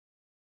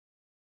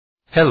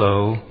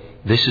Hello,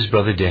 this is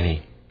Brother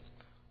Denny.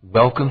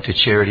 Welcome to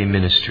Charity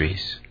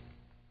Ministries.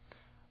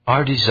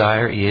 Our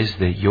desire is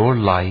that your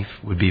life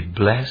would be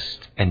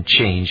blessed and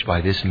changed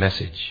by this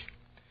message.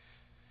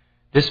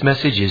 This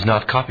message is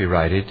not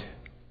copyrighted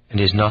and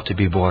is not to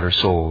be bought or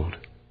sold.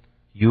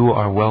 You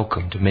are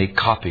welcome to make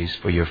copies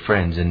for your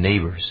friends and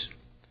neighbors.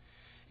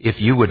 If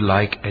you would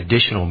like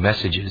additional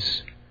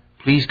messages,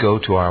 please go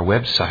to our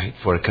website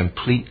for a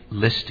complete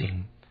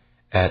listing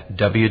at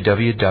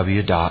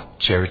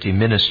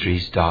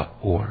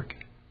www.charityministries.org.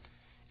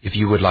 If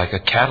you would like a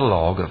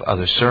catalog of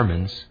other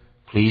sermons,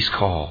 please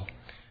call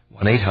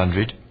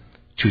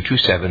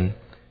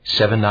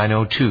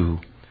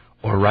 1-800-227-7902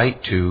 or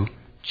write to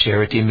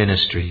Charity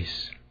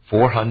Ministries,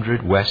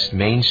 400 West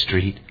Main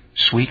Street,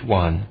 Suite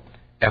 1,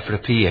 Ephrata,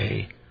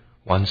 PA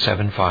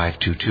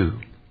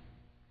 17522.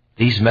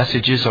 These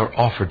messages are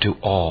offered to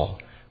all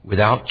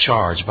without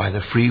charge by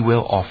the free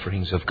will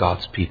offerings of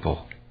God's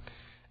people.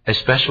 A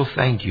special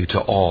thank you to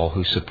all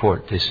who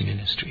support this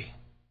ministry.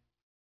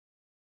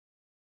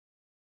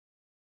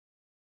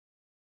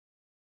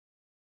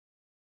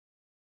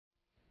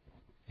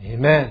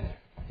 Amen.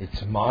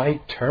 It's my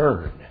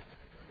turn.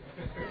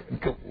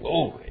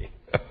 Glory.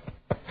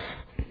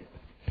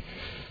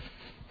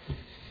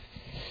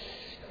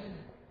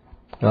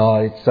 Oh,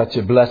 it's such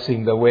a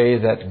blessing the way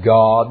that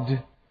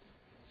God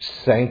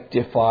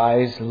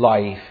sanctifies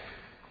life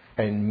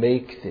and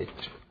makes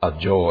it a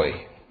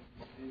joy.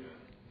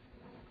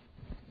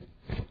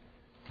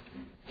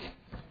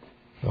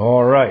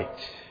 All right.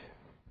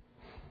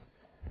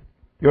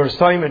 Your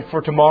assignment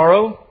for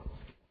tomorrow,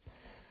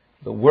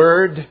 the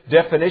word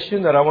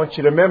definition that I want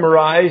you to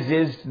memorize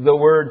is the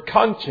word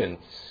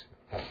conscience.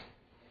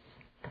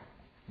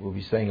 We'll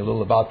be saying a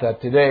little about that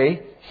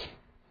today.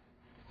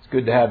 It's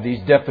good to have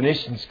these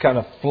definitions kind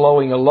of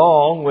flowing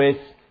along with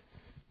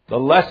the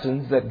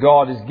lessons that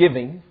God is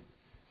giving.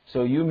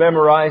 So you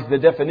memorize the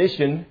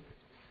definition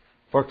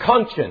for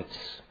conscience.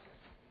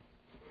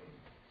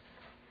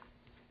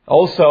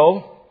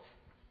 Also,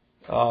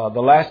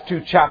 the last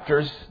two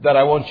chapters that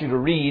I want you to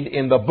read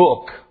in the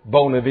book,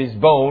 Bone of His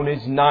Bone,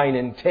 is 9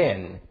 and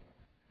 10.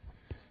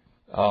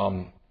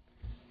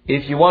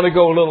 If you want to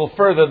go a little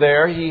further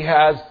there, he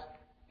has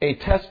a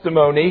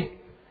testimony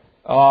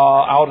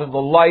out of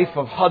the life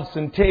of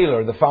Hudson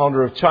Taylor, the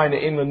founder of China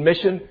Inland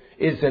Mission.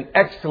 Is an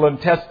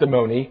excellent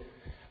testimony.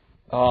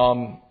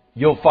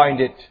 You'll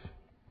find it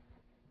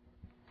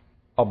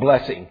a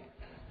blessing.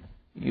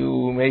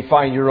 You may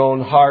find your own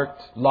heart,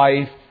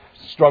 life,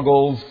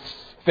 struggles,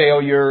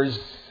 failures.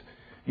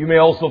 You may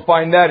also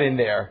find that in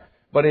there.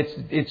 But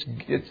it's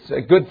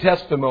a good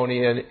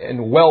testimony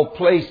and well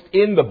placed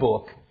in the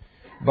book.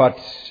 But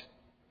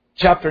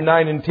chapter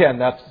 9 and 10,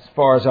 that's as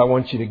far as I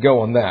want you to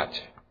go on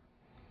that.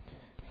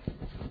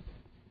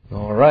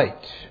 All right.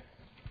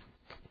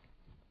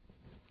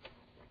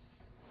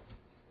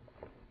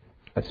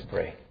 Let's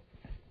pray.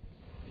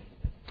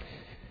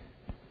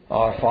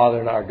 Our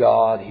Father and our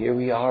God, here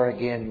we are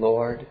again,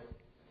 Lord.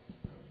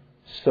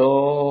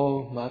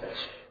 So much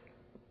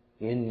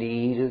in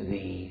need of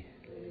Thee.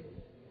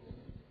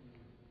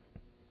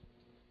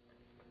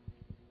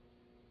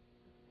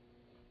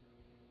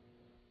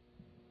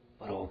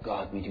 But, oh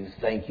God, we do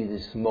thank You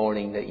this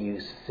morning that You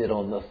sit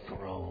on the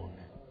throne.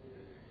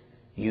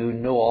 You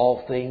know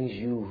all things.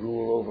 You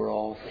rule over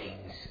all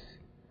things.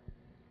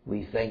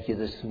 We thank You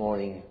this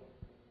morning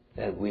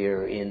that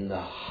we're in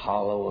the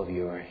hollow of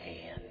Your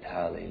hand.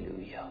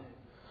 Hallelujah.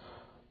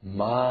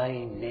 My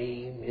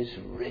name is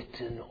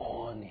written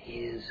on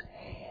His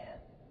hand.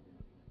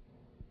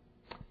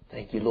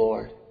 Thank You,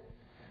 Lord.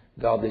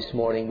 God, this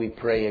morning we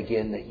pray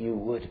again that You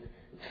would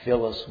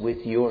fill us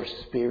with Your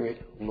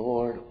Spirit,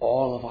 Lord,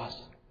 all of us,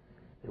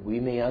 that we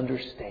may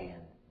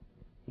understand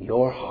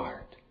Your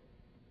heart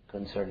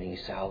concerning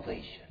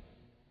salvation.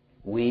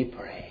 We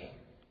pray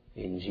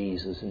in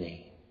Jesus'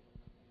 name.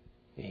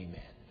 Amen.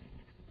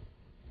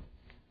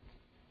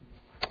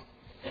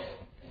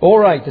 All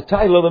right, the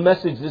title of the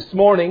message this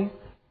morning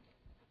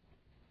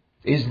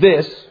is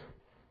this: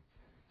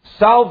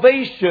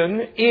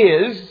 Salvation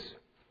is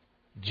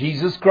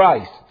Jesus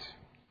Christ.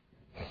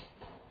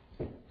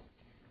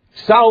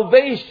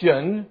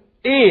 Salvation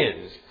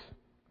is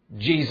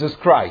Jesus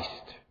Christ.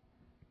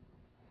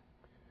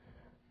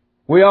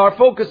 We are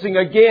focusing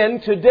again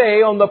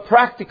today on the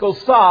practical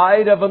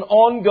side of an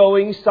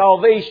ongoing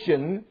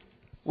salvation,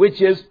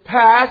 which is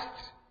past,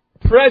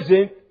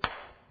 present,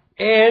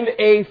 and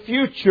a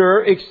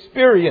future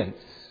experience.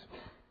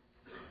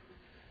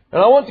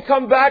 And I want to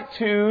come back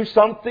to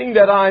something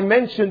that I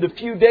mentioned a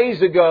few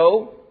days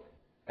ago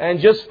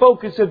and just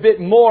focus a bit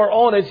more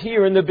on it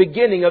here in the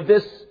beginning of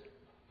this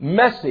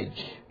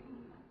message.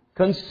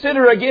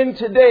 Consider again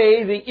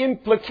today the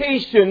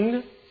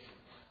implication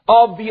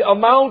of the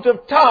amount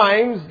of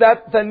times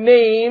that the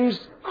names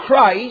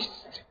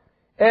Christ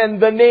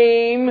and the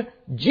name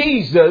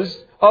Jesus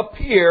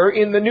appear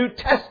in the New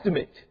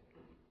Testament.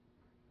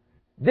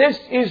 This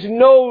is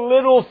no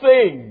little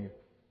thing.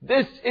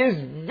 This is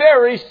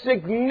very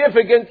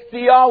significant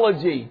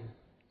theology.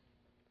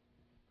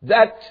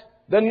 That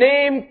the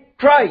name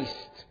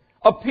Christ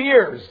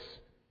appears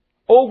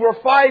over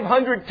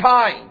 500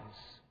 times.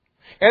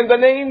 And the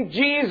name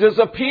Jesus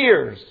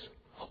appears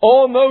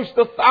almost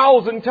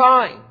 1,000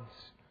 times.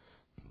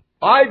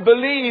 I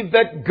believe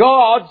that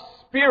God's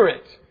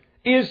Spirit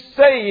is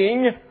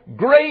saying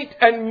great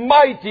and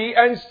mighty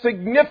and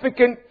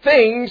significant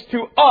things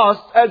to us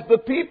as the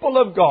people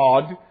of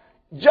God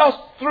just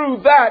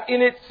through that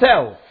in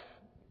itself.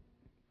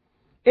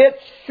 It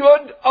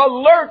should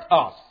alert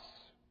us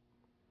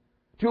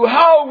to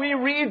how we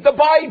read the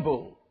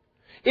Bible.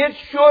 It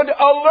should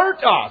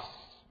alert us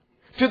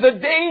to the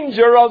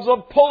danger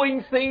of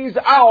pulling things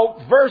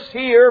out, verse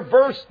here,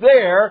 verse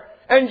there,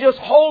 and just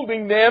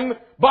holding them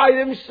by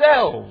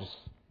themselves.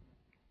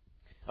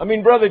 I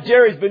mean, Brother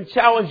Jerry's been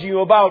challenging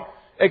you about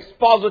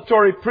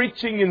expository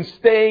preaching and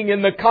staying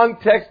in the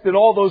context and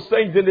all those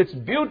things, and it's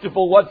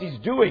beautiful what he's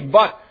doing.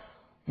 But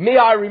may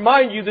I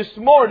remind you this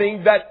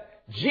morning that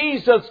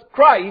Jesus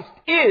Christ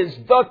is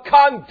the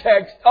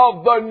context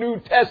of the New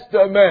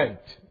Testament.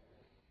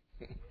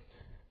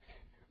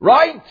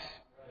 Right?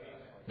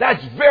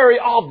 That's very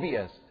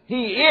obvious.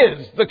 He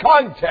is the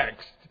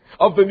context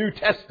of the New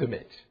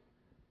Testament.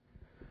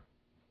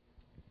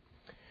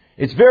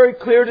 It's very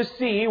clear to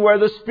see where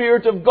the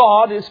Spirit of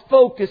God is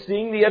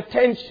focusing the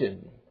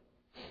attention.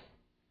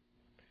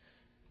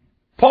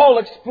 Paul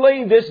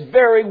explained this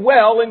very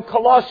well in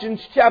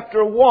Colossians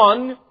chapter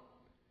 1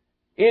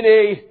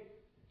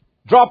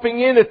 dropping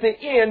in at the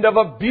end of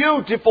a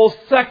beautiful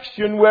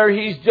section where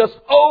he's just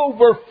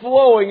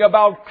overflowing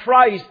about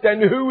Christ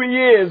and who He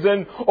is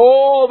and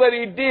all that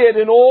He did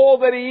and all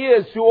that He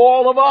is to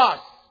all of us.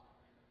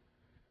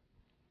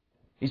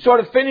 He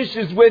sort of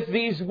finishes with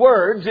these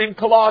words in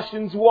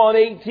Colossians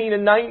 1:18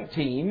 and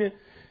 19,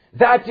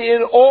 that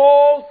in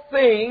all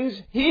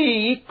things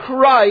He,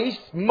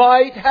 Christ,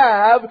 might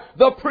have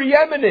the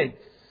preeminence.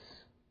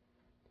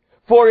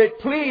 For it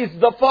pleased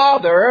the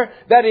Father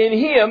that in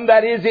Him,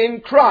 that is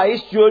in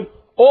Christ, should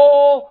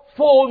all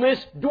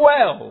fullness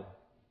dwell.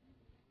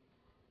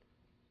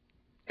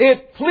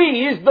 It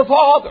pleased the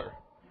Father.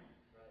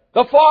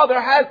 The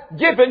Father has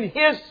given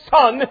His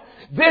Son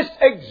this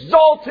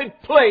exalted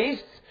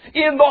place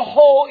in the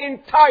whole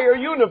entire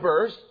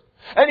universe.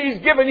 And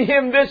He's given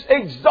Him this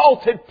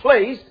exalted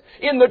place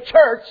in the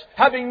church,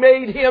 having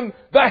made Him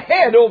the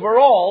head over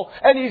all.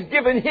 And He's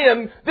given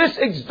Him this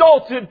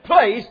exalted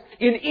place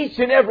in each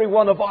and every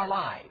one of our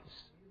lives.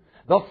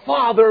 The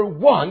Father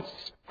wants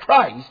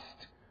Christ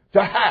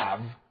to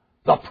have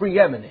the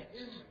preeminence.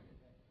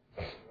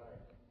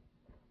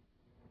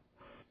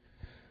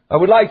 I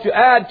would like to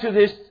add to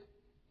this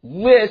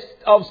list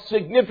of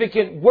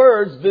significant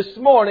words this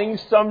morning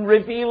some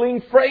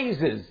revealing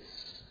phrases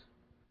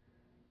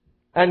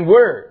and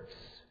words.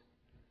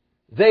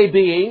 They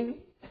being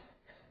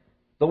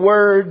the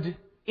word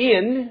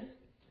in,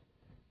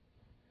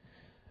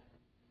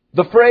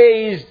 the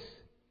phrase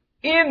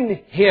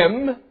in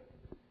Him,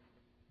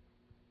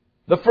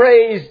 the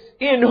phrase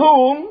in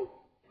whom,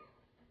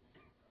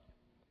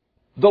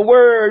 the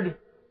word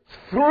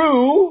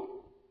through,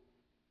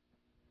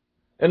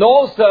 and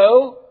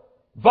also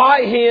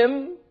by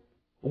Him,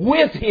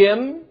 with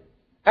Him,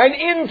 and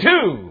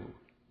into.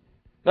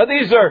 Now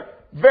these are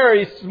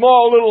very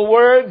small little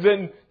words,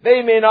 and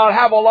they may not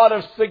have a lot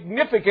of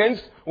significance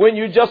when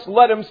you just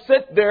let them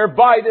sit there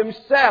by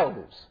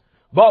themselves.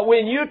 But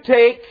when you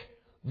take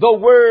the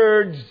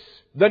words,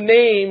 the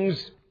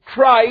names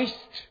Christ,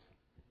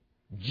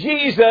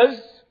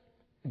 Jesus,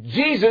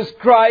 Jesus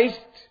Christ,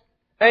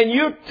 and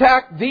you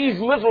tack these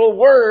little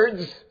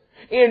words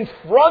in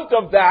front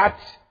of that,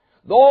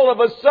 all of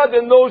a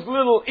sudden those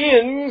little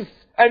ins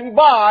and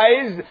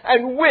bys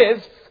and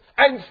withs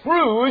and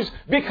throughs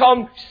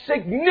become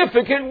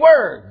significant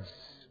words.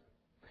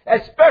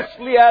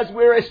 Especially as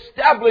we're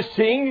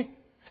establishing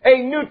a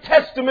New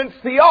Testament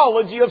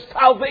theology of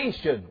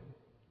salvation.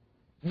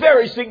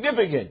 Very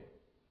significant.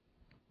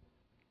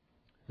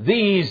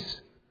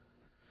 These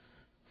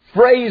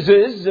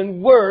phrases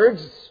and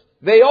words,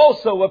 they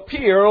also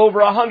appear over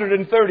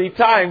 130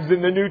 times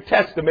in the New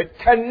Testament,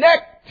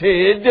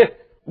 connected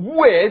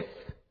with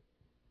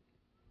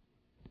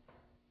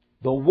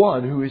the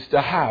one who is to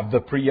have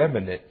the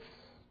preeminence.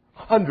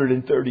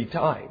 130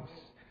 times.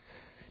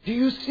 Do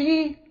you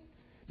see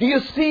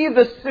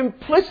the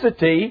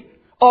simplicity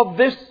of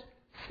this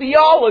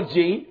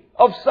theology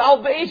of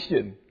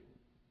salvation?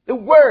 The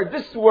word,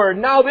 this word,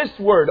 now this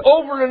word,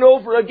 over and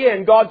over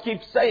again, God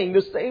keeps saying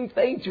the same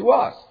thing to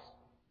us.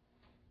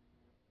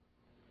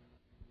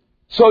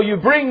 So you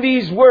bring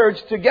these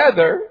words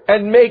together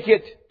and make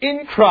it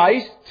in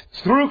Christ,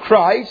 through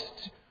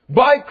Christ,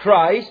 by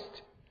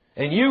Christ,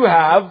 and you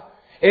have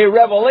a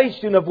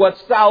revelation of what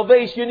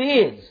salvation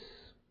is.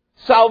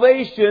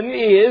 Salvation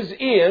is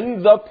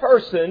in the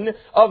person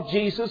of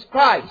Jesus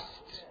Christ.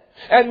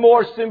 And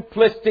more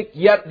simplistic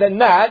yet than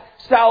that,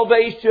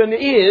 salvation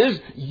is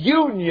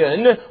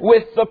union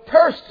with the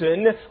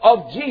person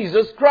of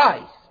Jesus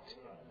Christ.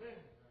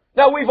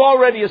 Now we've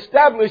already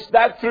established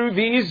that through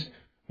these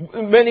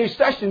many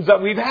sessions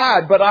that we've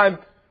had, but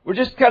we're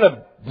just kind of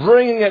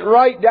bringing it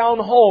right down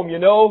home,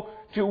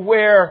 to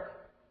where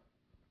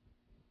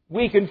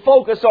we can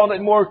focus on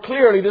it more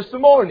clearly this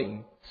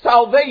morning.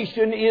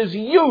 Salvation is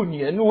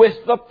union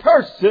with the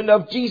person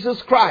of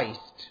Jesus Christ.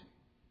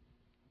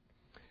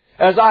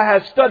 As I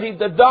have studied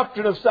the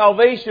doctrine of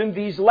salvation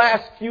these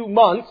last few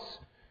months,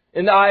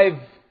 and I've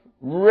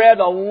read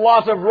a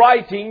lot of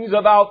writings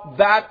about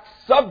that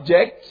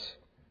subject,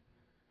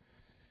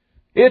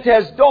 it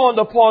has dawned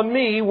upon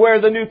me where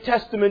the New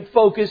Testament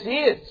focus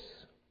is.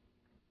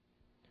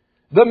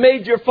 The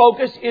major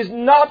focus is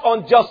not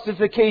on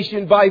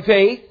justification by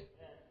faith.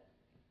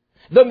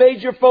 The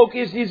major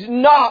focus is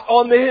not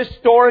on the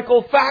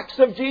historical facts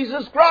of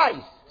Jesus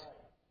Christ.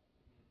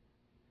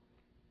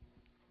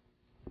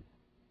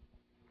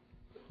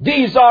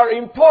 These are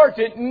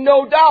important,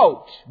 no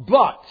doubt,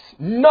 but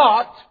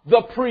not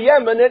the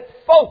preeminent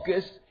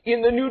focus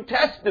in the New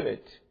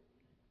Testament.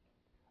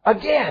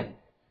 Again,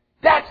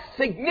 that's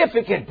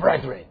significant,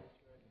 brethren.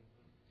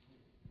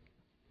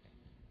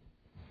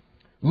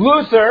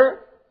 Luther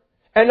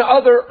and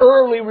other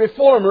early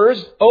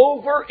reformers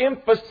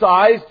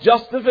overemphasized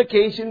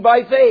justification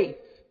by faith.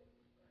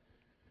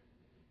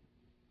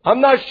 I'm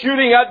not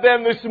shooting at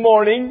them this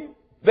morning.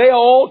 They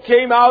all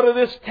came out of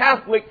this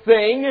Catholic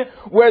thing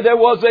where there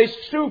was a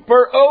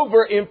super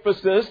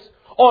overemphasis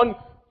on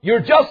you're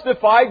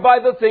justified by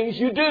the things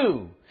you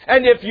do.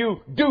 And if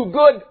you do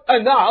good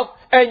enough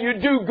and you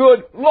do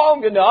good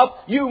long enough,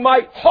 you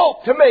might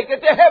hope to make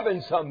it to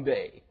heaven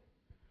someday.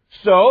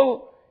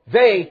 So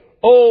they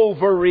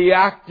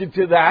overreacted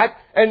to that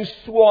and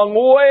swung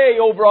way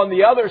over on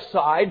the other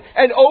side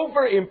and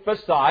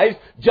overemphasized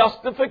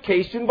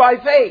justification by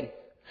faith.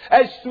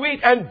 As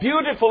sweet and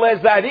beautiful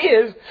as that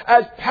is,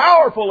 as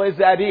powerful as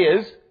that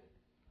is,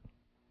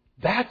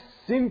 that's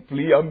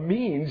simply a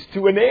means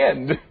to an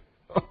end.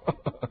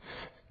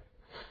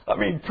 I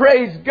mean,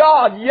 praise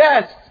God,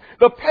 yes,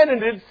 the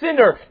penitent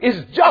sinner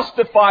is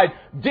justified,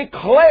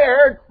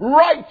 declared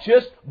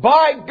righteous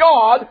by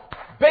God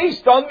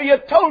based on the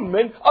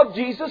atonement of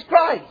Jesus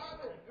Christ.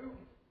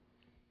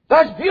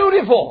 That's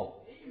beautiful.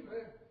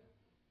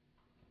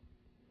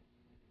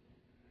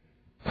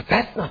 But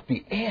that's not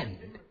the end.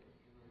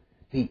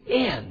 The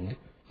end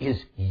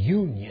is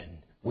union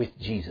with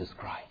Jesus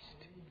Christ.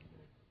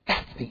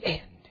 That's the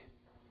end.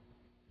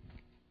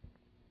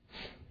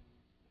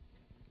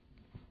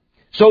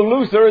 So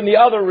Luther and the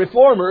other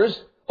reformers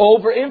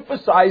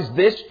overemphasized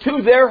this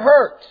to their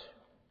hurt.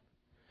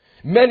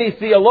 Many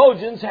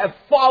theologians have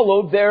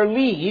followed their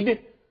lead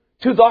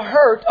to the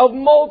hurt of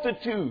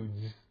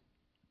multitudes.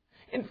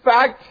 In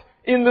fact,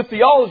 in the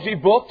theology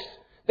books,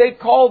 they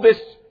call this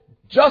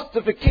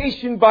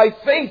justification by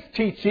faith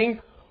teaching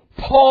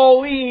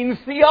Pauline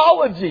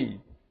theology.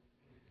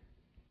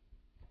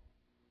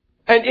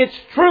 And it's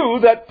true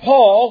that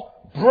Paul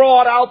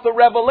brought out the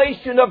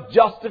revelation of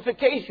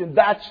justification.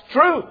 That's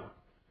true.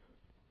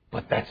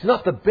 But that's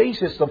not the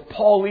basis of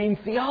Pauline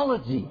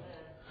theology.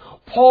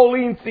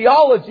 Pauline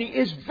theology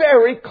is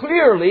very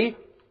clearly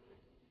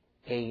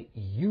a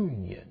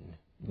union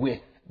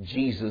with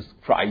Jesus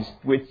Christ,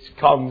 which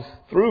comes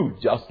through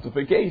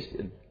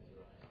justification.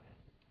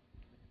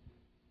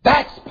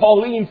 That's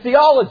Pauline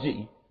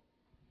theology.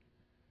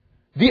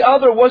 The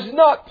other was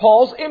not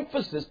Paul's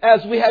emphasis,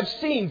 as we have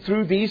seen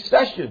through these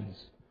sessions.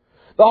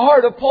 The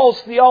heart of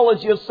Paul's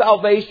theology of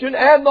salvation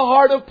and the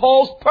heart of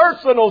Paul's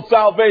personal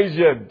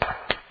salvation.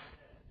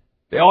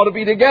 They ought to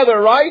be together,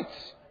 right?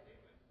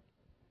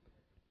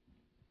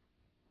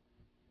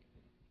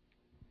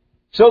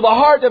 So the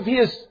heart of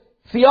his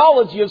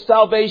theology of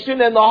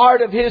salvation and the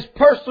heart of his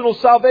personal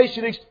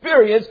salvation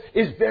experience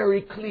is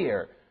very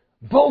clear.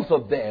 Both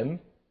of them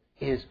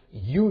is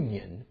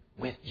union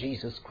with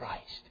Jesus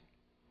Christ.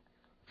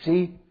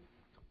 See,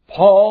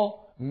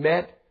 Paul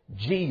met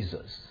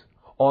Jesus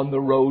on the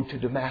road to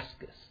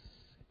Damascus.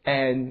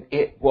 And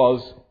it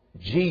was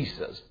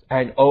Jesus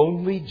and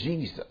only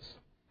Jesus,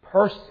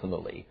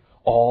 personally,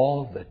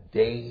 all the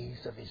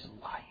days of his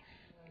life.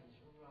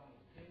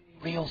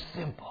 Real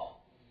simple,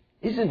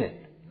 isn't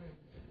it?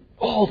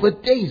 All the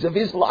days of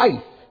his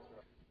life.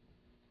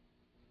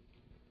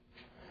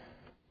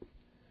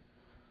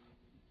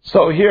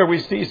 So here we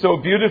see so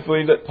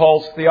beautifully that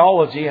Paul's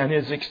theology and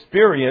his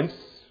experience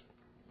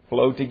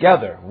flow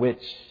together,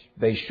 which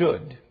they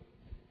should.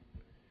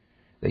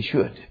 They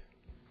should.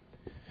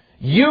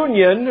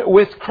 Union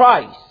with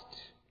Christ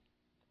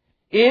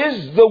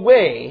is the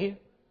way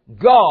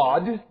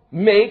God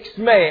makes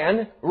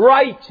man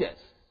righteous.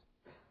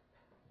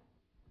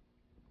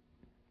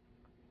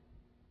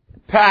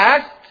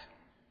 Past,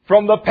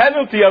 from the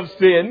penalty of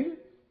sin.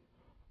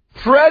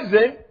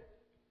 Present,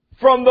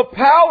 from the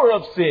power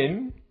of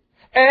sin.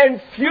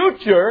 And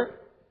future,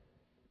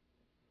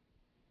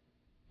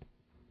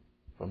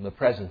 from the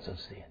presence of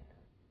sin.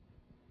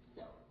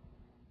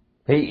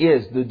 He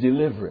is the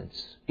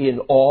deliverance in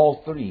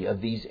all three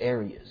of these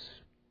areas.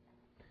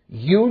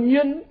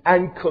 Union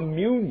and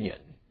communion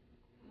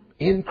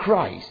in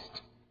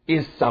Christ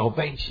is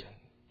salvation.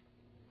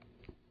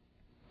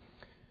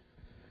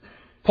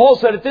 Paul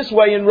said it this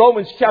way in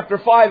Romans chapter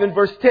 5 and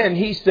verse 10.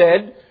 He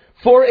said,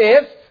 "For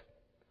if,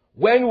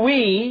 when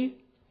we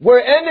were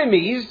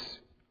enemies,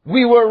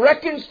 we were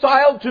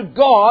reconciled to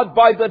God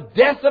by the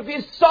death of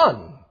His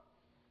Son.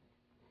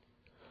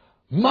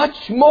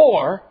 Much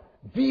more,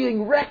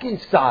 being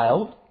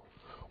reconciled,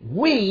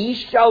 we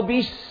shall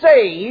be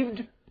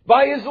saved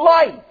by His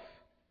life.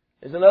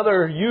 There's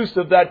another use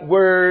of that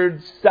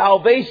word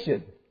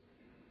salvation.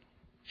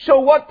 So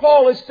what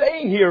Paul is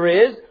saying here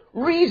is,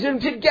 reason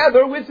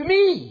together with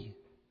me.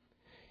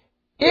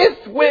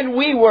 If when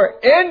we were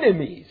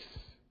enemies,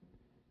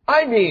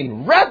 I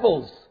mean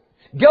rebels,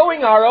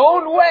 going our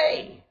own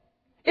way,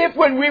 if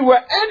when we were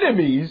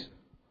enemies,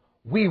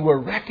 we were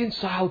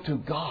reconciled to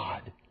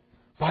God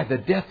by the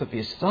death of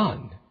His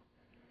Son,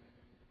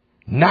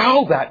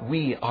 now that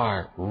we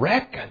are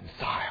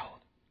reconciled,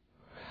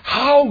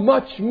 how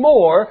much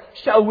more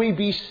shall we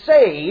be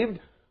saved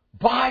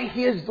by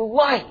His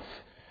life?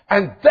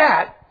 And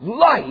that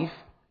life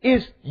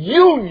is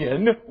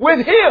union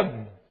with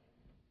Him.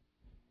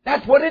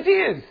 That's what it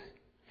is.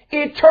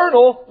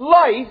 Eternal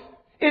life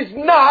is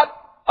not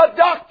a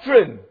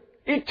doctrine.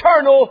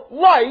 Eternal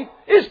life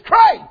is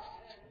Christ.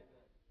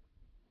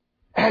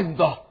 And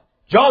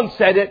John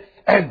said it,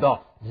 and the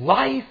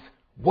life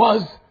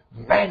was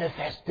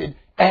manifested,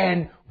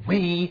 and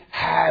we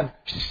have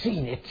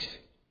seen it.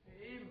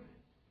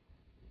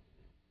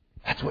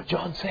 That's what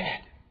John said.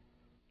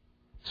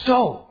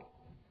 So,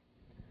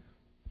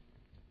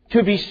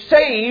 to be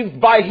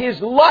saved by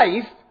His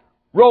life,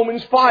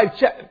 Romans 5,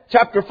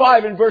 chapter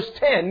 5 and verse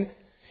 10,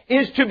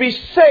 is to be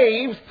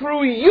saved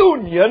through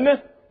union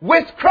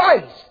with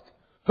Christ,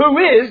 who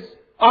is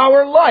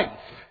our life.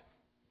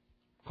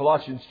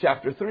 Colossians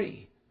chapter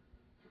 3.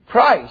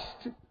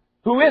 Christ,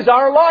 who is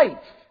our life.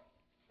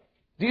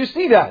 Do you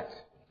see that?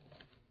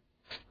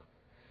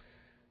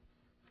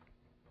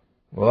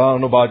 Well, I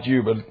don't know about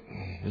you, but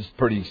this is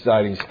pretty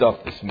exciting stuff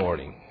this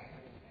morning.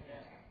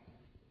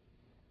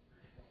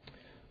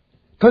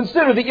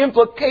 Consider the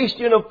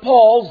implication of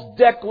Paul's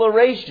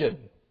declaration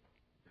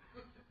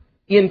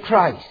in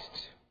Christ.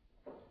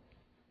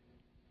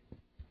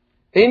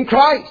 In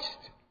Christ.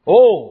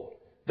 Oh,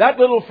 that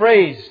little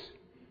phrase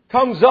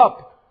comes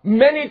up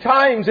many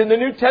times in the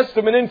New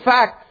Testament. In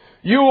fact,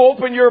 you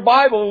open your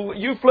Bible,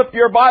 you flip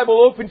your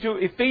Bible open to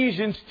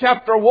Ephesians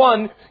chapter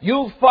 1,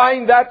 you'll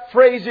find that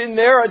phrase in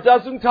there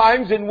 12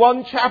 times in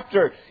one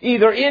chapter.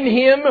 Either in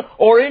Him,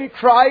 or in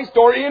Christ,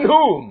 or in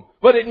whom.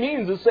 But it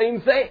means the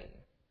same thing.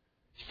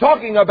 It's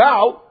talking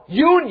about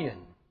union.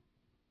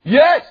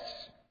 Yes,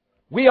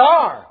 we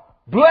are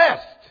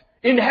blessed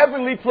in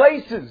heavenly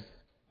places.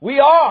 We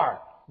are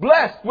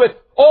blessed with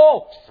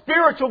all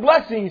spiritual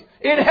blessings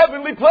in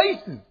heavenly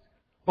places.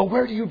 But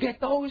where do you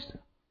get those?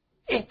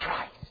 In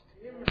Christ.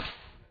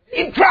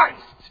 In Christ.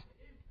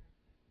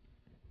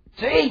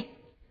 See?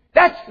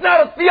 That's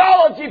not a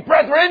theology,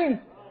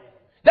 brethren.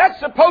 That's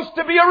supposed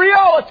to be a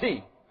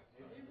reality.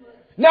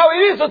 Now,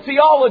 it is a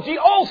theology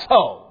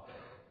also.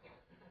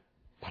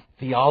 But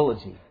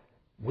theology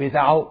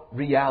without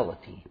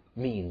reality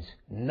means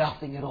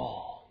nothing at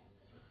all.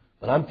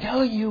 But I'm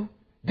telling you,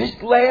 this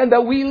land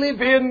that we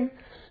live in,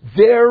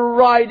 they're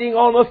riding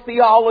on a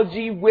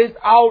theology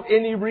without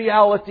any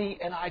reality.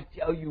 And I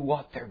tell you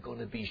what, they're going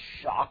to be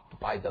shocked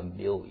by the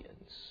millions.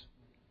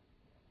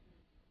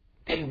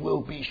 They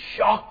will be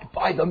shocked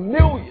by the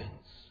millions.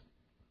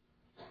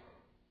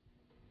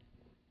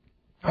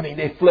 I mean,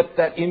 they flip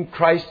that in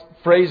Christ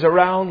phrase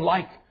around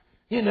like,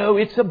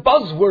 it's a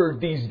buzzword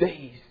these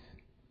days.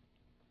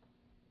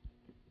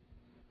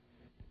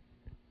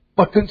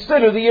 But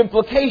consider the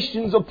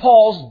implications of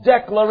Paul's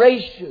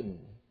declaration.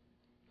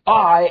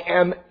 I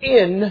am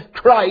in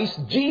Christ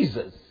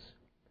Jesus.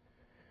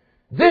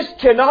 This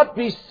cannot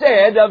be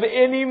said of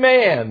any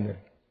man.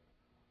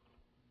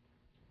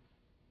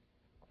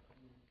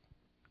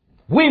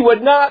 We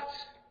would not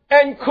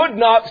and could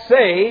not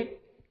say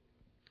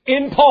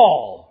in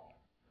Paul,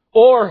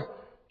 or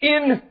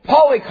in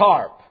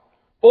Polycarp,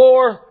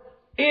 or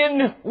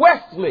in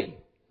Wesley.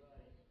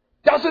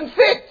 Doesn't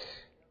fit.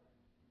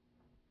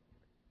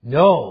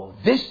 No,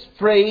 this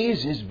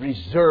phrase is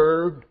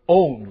reserved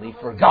only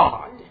for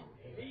God.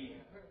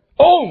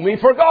 Only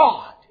for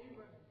God.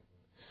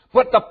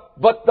 But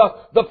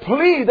the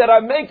plea that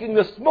I'm making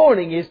this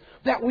morning is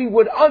that we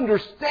would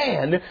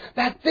understand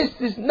that this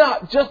is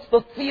not just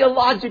the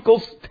theological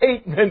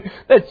statement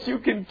that you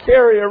can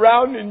carry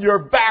around in your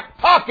back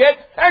pocket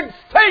and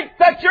think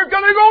that you're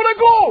going to go to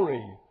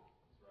glory.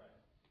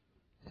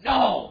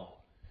 No.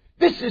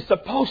 This is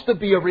supposed to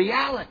be a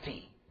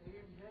reality.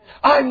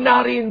 I'm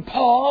not in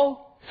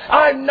Paul.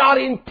 I'm not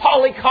in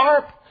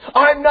Polycarp.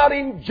 I'm not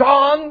in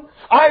John.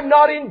 I'm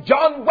not in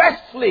John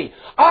Wesley.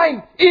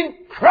 I'm in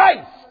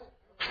Christ.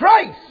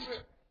 Christ.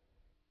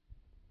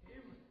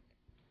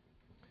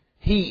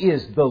 He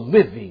is the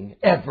living,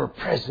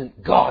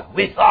 ever-present God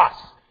with us.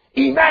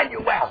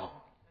 Emmanuel.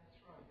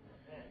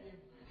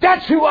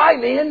 That's who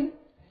I'm in.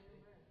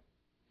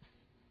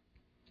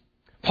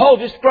 Paul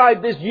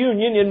described this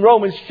union in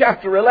Romans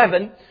chapter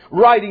 11,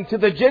 writing to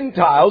the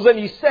Gentiles, and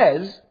he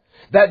says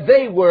that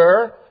they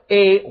were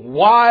a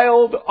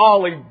wild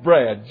olive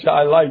branch.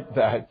 I like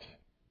that.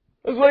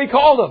 That's what he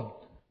called them.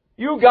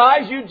 You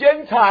guys, you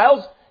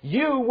Gentiles,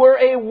 you were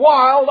a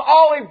wild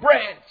olive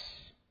branch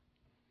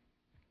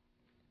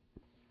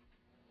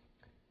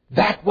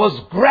that was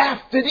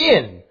grafted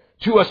in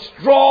to a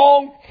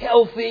strong,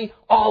 healthy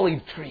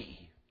olive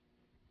tree.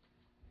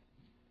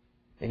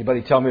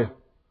 Anybody tell me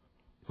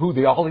who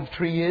the olive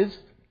tree is?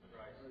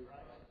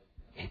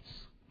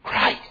 It's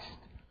Christ,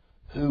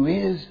 who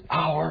is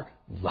our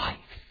life.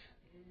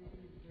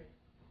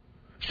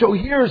 So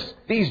here's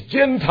these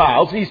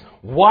Gentiles, these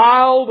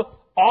wild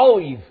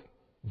olive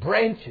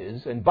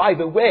branches. And by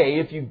the way,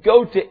 if you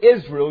go to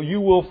Israel, you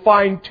will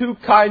find two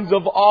kinds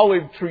of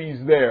olive trees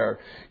there.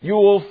 You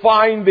will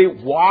find the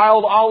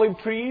wild olive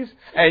trees,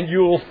 and you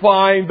will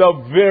find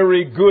the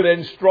very good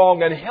and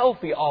strong and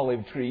healthy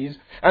olive trees.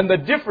 And the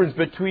difference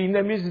between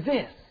them is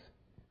this.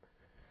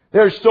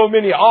 There's so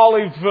many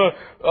olive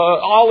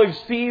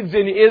seeds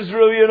in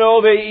Israel, you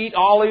know. They eat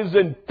olives,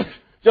 and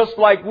just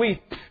like we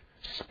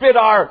spit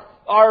our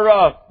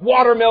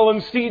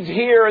watermelon seeds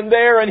here and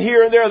there and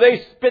here and there,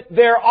 they spit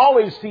their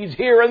olive seeds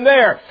here and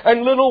there.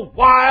 And little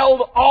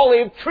wild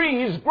olive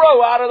trees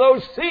grow out of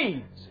those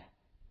seeds.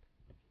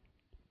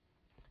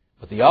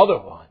 But the other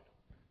one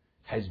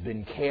has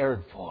been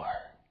cared for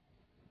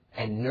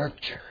and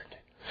nurtured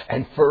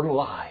and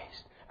fertilized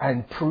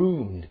and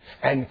pruned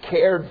and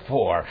cared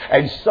for.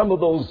 And some of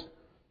those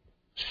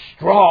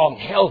strong,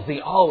 healthy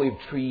olive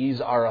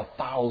trees are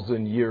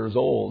 1,000 years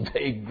old.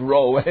 They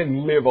grow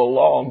and live a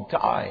long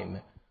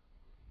time.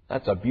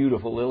 That's a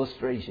beautiful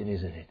illustration,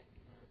 isn't it?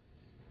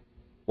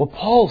 Well,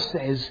 Paul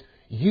says,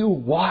 you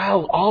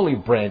wild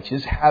olive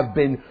branches have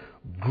been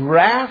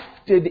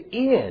grafted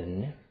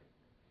in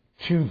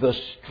to the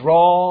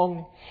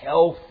strong,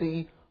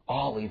 healthy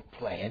olive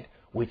plant,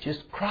 which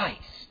is Christ.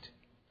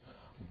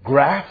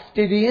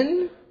 Grafted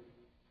in?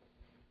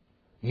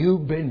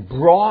 You've been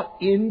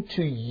brought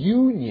into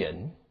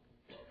union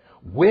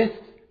with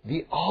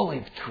the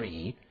olive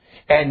tree,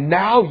 and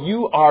now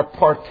you are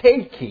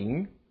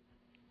partaking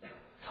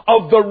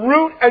of the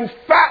root and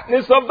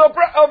fatness of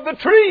the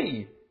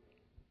tree.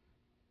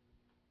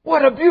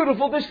 What a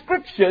beautiful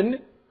description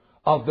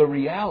of the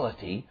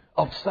reality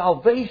of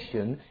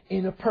salvation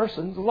in a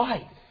person's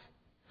life.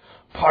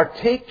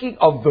 Partaking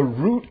of the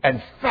root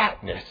and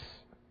fatness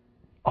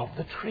of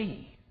the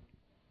tree.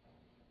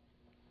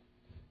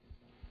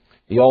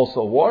 He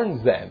also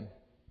warns them,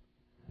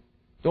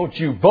 don't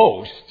you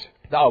boast,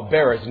 thou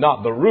bearest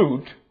not the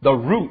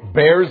root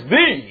bears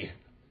thee.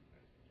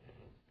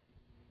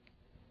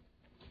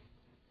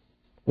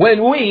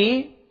 When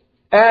we,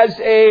 as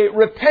a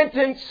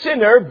repentant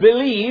sinner,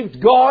 believed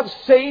God's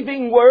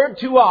saving word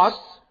to us,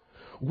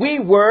 we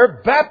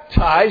were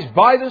baptized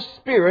by the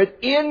Spirit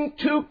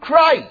into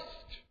Christ.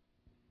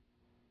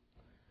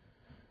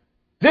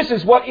 This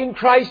is what in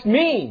Christ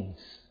means.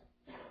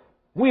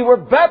 We were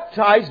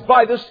baptized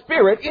by the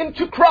Spirit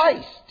into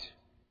Christ.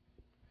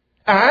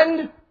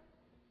 And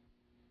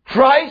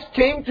Christ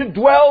came to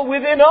dwell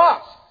within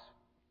us.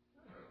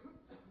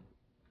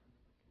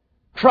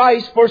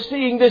 Christ,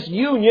 foreseeing this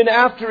union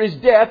after His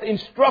death,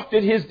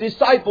 instructed His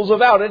disciples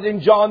about it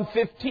in John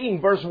 15,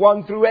 verse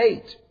 1 through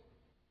 8.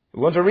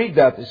 We want to read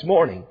that this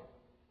morning.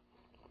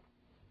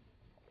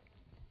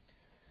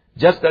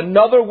 Just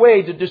another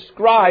way to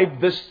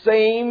describe the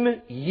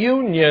same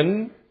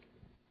union,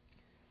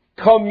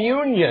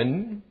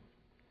 communion,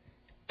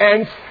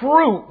 and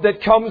fruit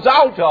that comes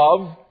out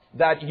of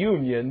that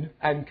union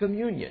and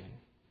communion.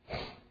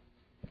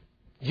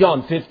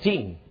 John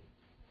 15.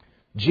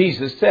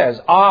 Jesus says,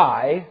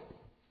 I,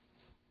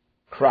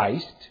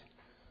 Christ,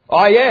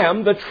 I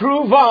am the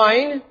true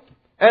vine,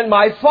 and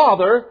my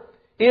Father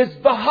is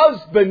the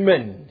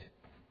husbandman.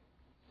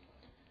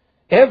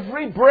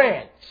 Every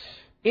branch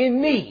in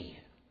me,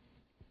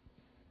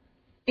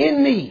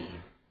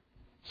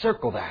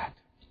 circle that,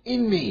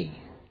 in me.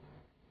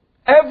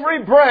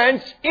 Every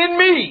branch in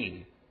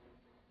me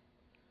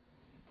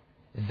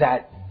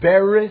that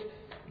beareth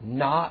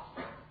not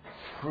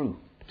fruit,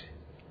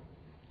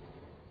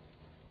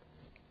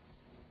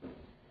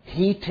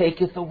 He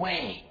taketh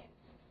away.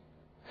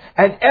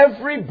 And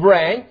every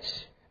branch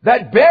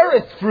that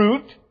beareth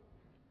fruit,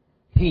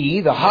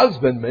 He, the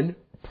husbandman,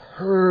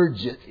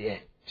 purgeth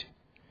it,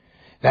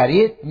 that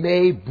it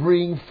may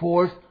bring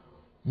forth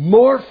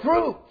more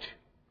fruit.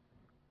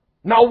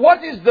 Now,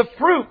 what is the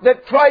fruit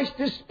that Christ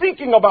is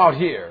speaking about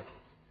here?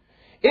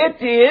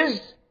 It is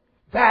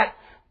that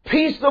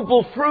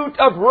peaceable fruit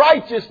of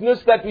righteousness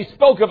that we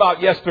spoke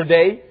about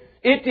yesterday.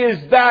 It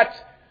is that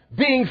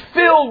being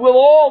filled with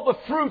all the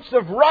fruits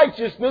of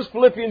righteousness,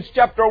 Philippians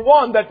chapter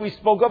 1, that we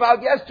spoke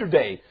about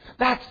yesterday.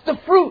 That's the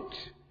fruit.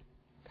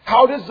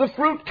 How does the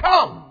fruit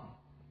come?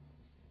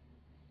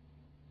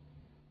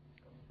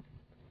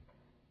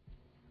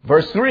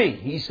 Verse 3,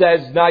 he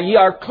says, Now ye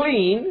are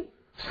clean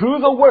through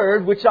the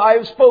word which I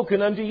have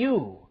spoken unto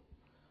you.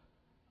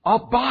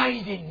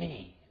 Abide in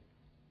me.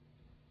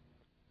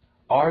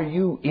 Are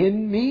you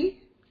in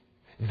me?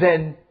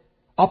 Then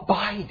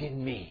abide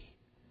in me.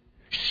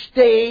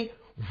 Stay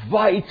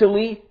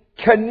vitally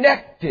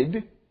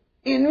connected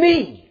in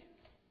me.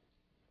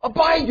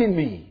 Abide in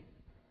me.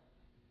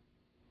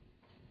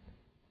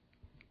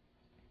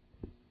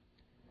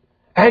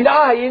 and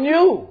I in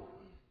you.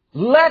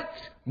 Let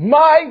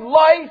my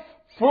life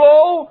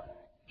flow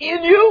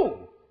in you.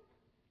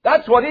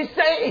 That's what he's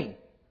saying.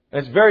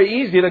 It's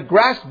very easy to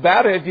grasp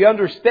that if you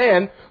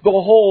understand the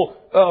whole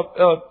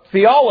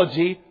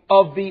theology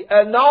of the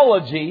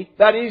analogy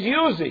that he's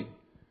using.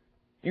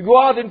 You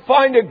go out and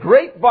find a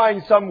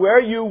grapevine somewhere,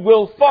 you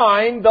will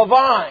find the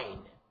vine.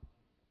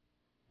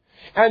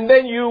 And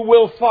then you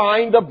will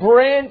find the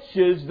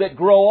branches that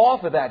grow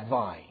off of that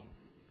vine.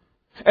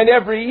 And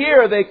every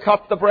year they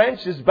cut the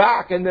branches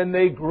back and then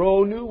they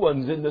grow new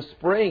ones in the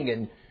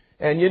spring.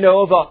 And you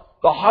know,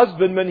 the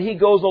husbandman, he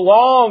goes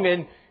along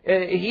and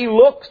he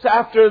looks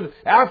after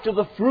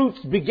the fruit's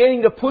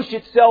beginning to push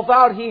itself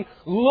out. He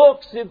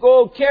looks to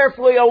go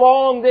carefully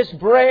along this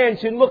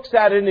branch and looks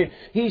at it, and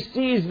he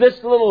sees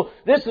this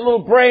little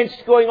branch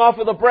going off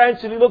of the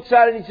branch, and he looks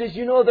at it and he says,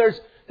 you know,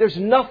 there's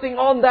nothing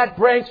on that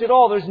branch at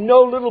all. There's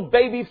no little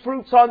baby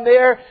fruits on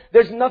there.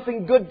 There's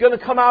nothing good going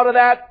to come out of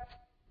that.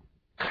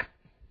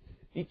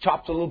 He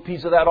chops a little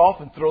piece of that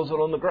off and throws it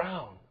on the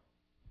ground.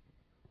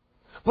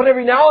 But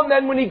every now and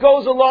then when he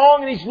goes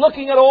along and he's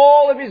looking at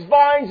all of his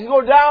vines, he's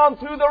going down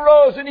through the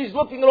rows and he's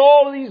looking at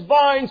all of these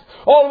vines,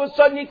 all of a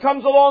sudden he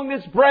comes along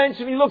this branch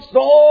and he looks the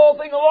whole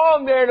thing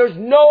along there and there's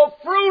no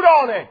fruit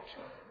on it.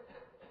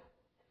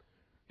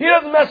 He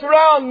doesn't mess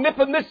around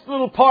nipping this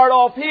little part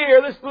off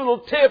here, this little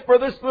tip or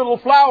this little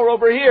flower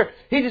over here.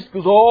 He just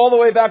goes all the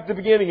way back to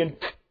the beginning and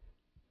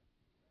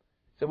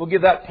said, we'll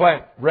give that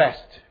plant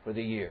rest for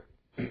the year.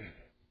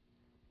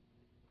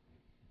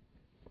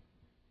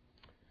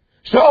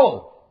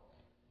 So,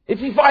 if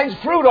he finds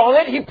fruit on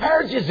it, he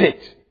purges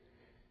it.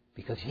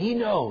 Because he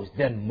knows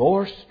then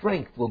more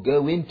strength will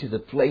go into the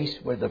place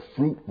where the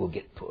fruit will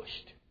get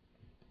pushed.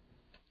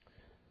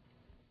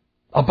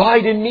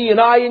 Abide in me and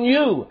I in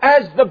you.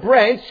 As the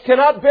branch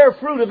cannot bear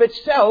fruit of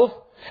itself,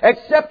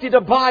 except it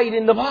abide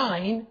in the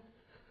vine,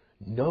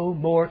 no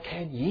more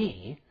can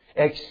ye,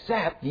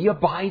 except ye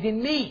abide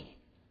in me.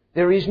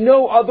 There is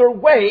no other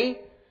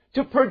way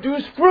to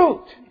produce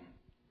fruit.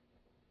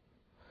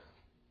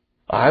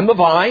 I am the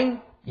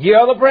vine, ye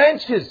are the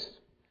branches.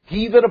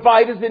 He that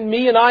abideth in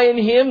me and I in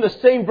him, the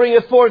same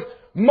bringeth forth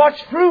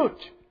much fruit.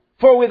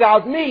 For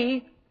without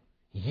me,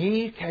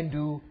 ye can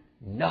do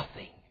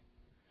nothing.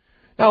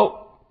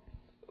 Now,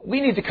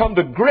 we need to come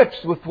to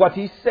grips with what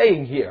he's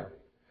saying here.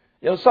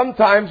 You know,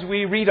 sometimes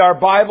we read our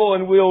Bible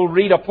and we'll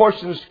read a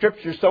portion of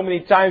Scripture so many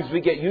times we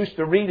get used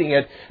to reading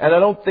it, and I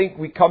don't think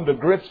we come to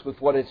grips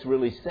with what it's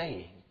really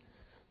saying.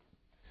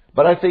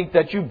 But I think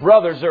that you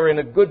brothers are in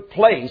a good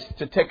place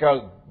to take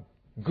a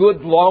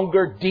good,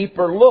 longer,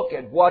 deeper look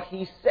at what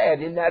he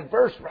said in that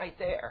verse right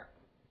there.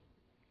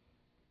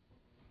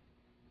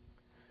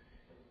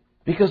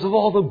 Because of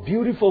all the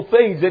beautiful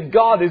things that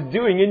God is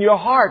doing in your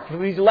heart for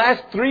these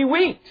last 3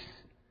 weeks.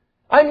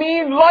 I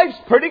mean, life's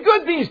pretty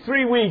good these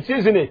 3 weeks,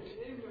 isn't it?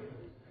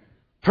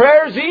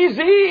 Prayer's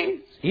easy.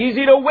 It's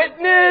easy to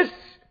witness.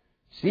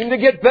 Seem to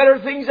get better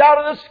things out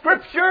of the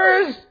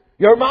Scriptures.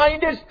 Your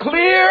mind is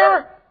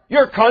clear.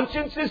 Your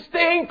conscience is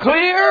staying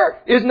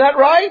clear. Isn't that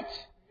right?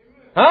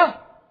 Huh?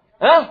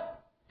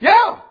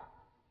 Yeah.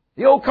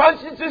 The old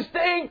conscience is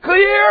staying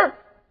clear.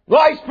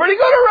 Life's pretty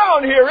good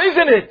around here,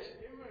 isn't it?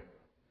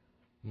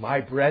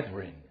 My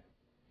brethren,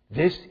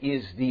 this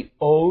is the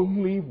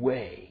only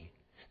way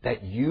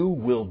that you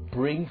will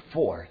bring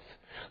forth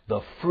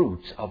the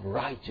fruits of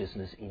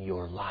righteousness in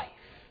your life.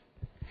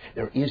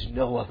 There is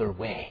no other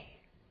way.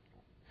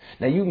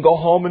 Now you can go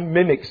home and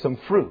mimic some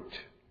fruit,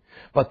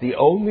 but the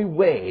only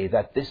way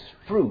that this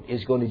fruit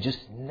is going to just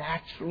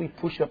naturally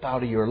push up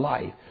out of your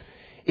life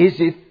is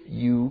if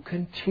you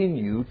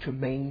continue to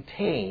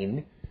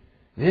maintain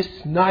this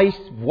nice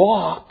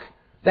walk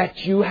that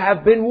you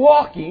have been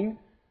walking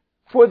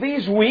for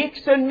these weeks,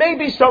 and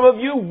maybe some of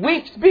you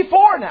weeks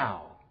before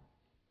now.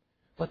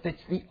 But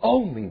that's the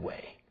only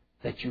way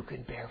that you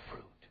can bear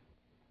fruit.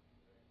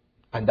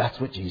 And that's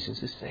what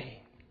Jesus is saying.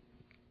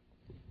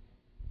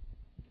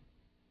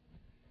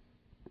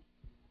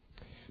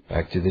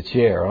 Back to the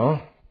chair, huh?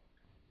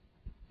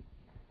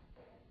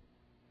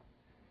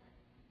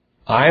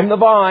 I am the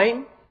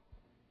vine,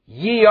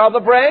 ye are the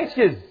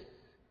branches.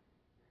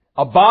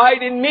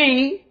 Abide in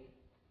me.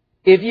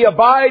 If ye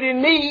abide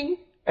in me,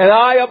 and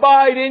I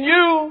abide in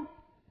you,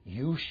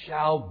 you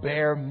shall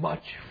bear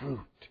much fruit.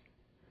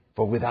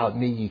 For without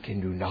me ye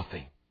can do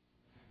nothing.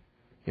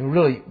 And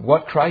really,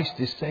 what Christ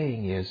is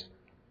saying is,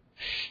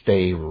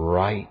 stay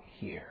right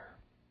here.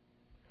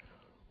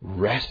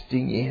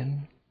 Resting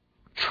in,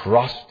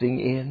 trusting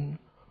in,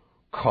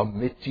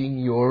 committing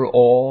your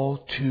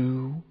all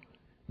to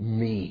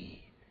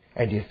me.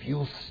 And if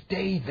you'll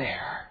stay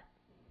there,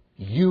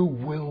 you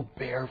will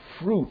bear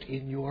fruit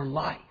in your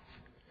life.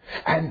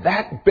 And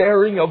that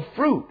bearing of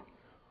fruit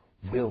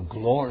will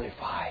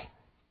glorify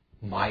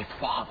my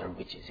Father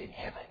which is in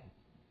heaven.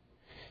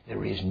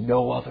 There is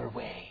no other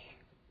way.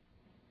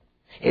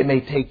 It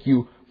may take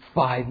you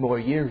 5 more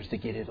years to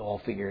get it all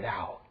figured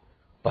out,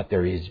 but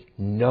there is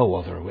no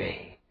other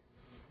way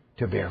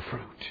to bear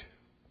fruit.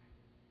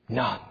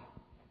 None.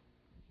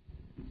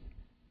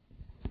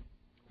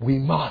 We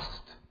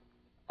must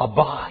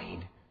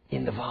abide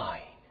in the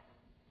vine.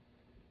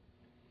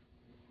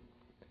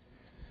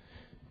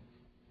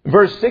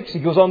 Verse 6, he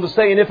goes on to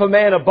say, and if a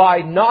man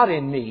abide not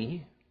in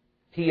me,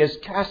 he is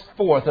cast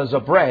forth as a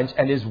branch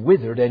and is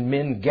withered, and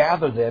men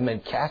gather them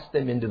and cast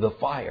them into the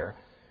fire,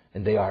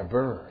 and they are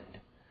burned.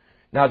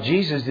 Now,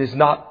 Jesus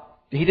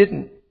he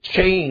didn't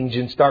change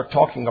and start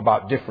talking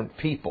about different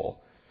people.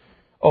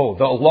 Oh,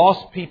 the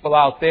lost people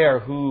out there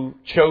who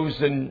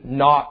chosen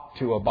not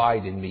to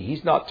abide in me.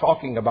 He's not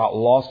talking about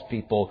lost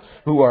people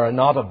who are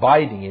not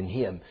abiding in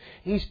Him.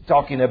 He's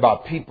talking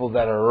about people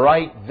that are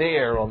right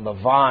there on the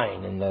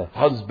vine, and the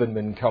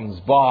husbandman comes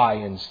by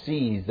and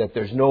sees that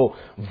there's no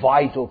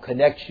vital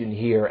connection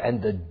here,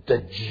 and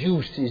the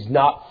juice is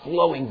not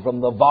flowing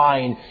from the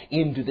vine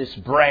into this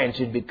branch,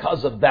 and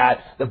because of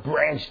that, the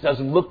branch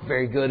doesn't look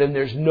very good and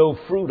there's no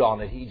fruit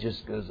on it. He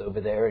just goes over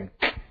there and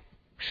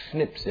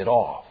snips it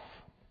off,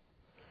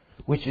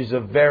 which is a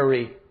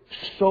very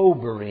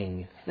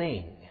sobering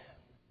thing.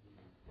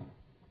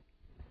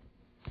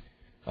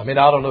 I mean,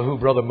 I don't know who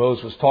Brother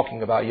Mose was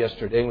talking about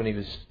yesterday when he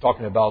was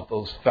talking about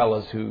those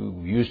fellas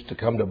who used to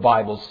come to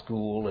Bible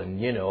school and,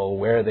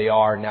 where they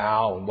are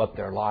now and what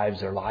their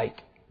lives are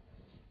like.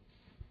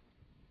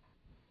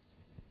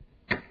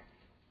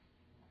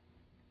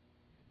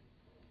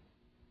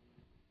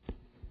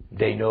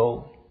 They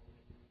know,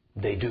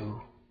 they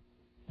do,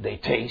 they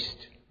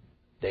taste,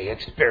 they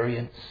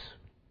experience,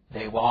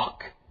 they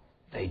walk,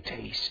 they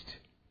taste.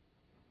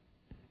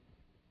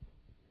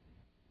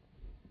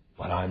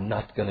 But I'm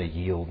not going to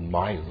yield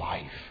my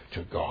life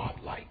to God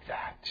like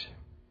that.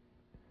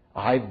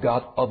 I've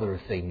got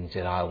other things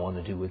that I want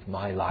to do with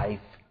my life.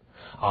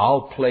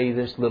 I'll play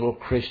this little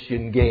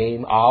Christian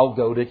game. I'll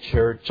go to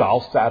church.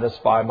 I'll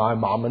satisfy my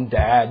mom and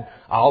dad.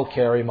 I'll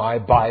carry my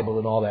Bible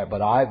and all that.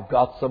 But I've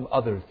got some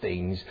other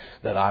things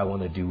that I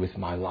want to do with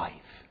my life.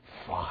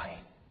 Fine.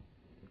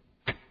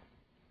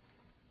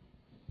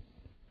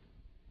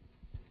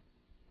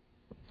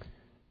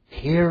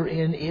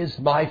 Herein is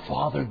my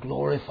Father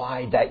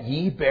glorified, that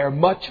ye bear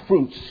much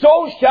fruit.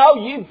 So shall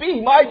ye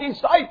be my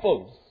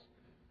disciples.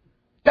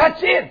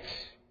 That's it.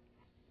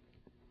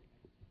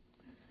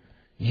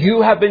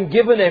 You have been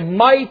given a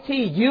mighty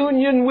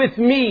union with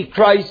me,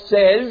 Christ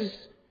says.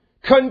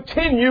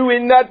 Continue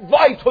in that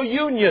vital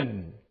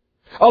union.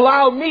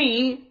 Allow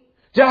me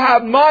to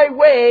have my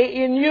way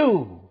in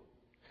you.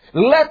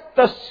 Let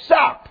the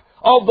sap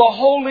of the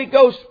Holy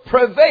Ghost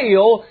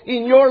prevail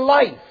in your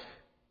life.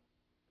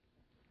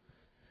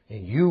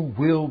 And you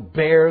will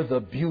bear the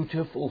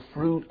beautiful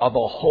fruit of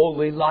a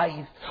holy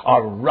life, a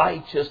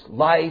righteous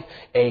life,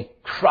 a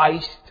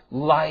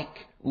Christ-like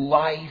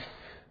life.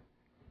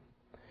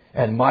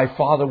 And my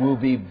Father will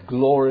be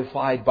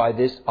glorified by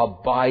this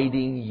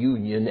abiding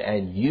union,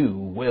 and you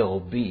will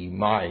be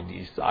my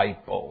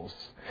disciples.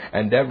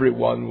 And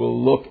everyone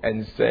will look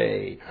and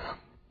say,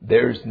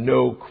 there's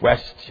no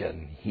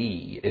question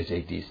he is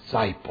a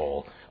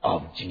disciple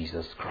of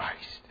Jesus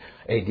Christ.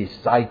 A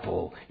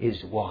disciple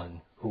is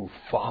one who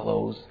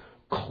follows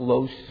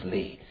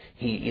closely.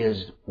 He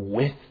is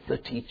with the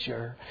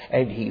teacher,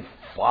 and he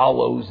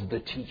follows the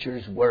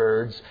teacher's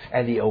words,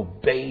 and he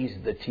obeys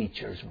the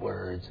teacher's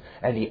words,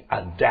 and he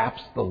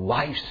adapts the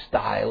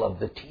lifestyle of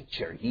the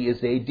teacher. He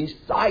is a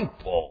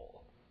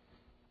disciple,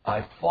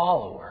 a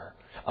follower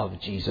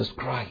of Jesus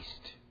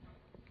Christ.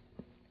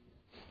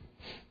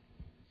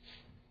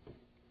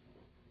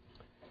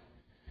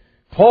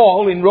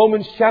 Paul, in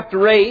Romans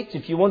chapter 8,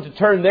 if you want to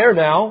turn there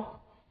now,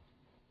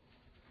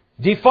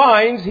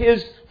 defines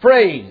his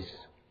phrase.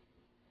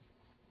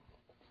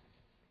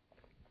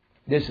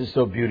 This is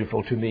so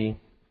beautiful to me.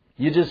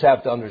 You just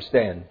have to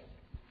understand.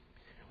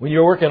 When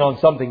you're working on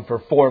something for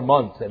 4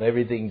 months and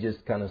everything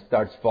just kind of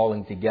starts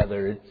falling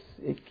together,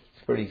 it's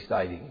pretty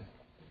exciting.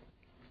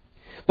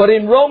 But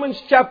in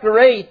Romans chapter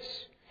 8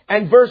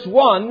 and verse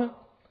 1,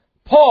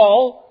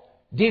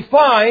 Paul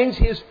defines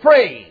his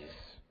phrase,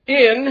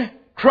 in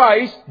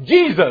Christ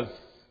Jesus.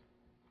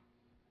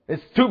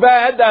 It's too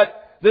bad that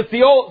the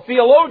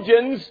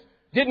theologians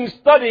didn't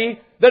study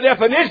the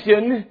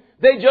definition.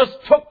 They just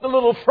took the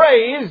little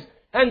phrase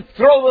and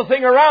throw the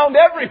thing around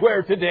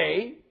everywhere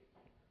today.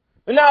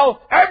 And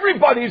now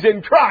everybody's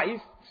in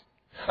Christ.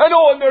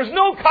 And there's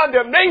no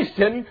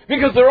condemnation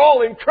because they're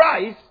all in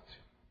Christ.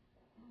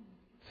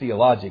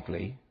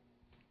 Theologically.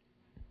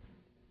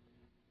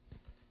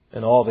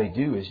 And all they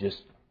do is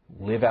just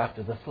live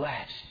after the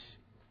flesh,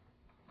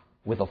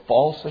 with a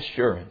false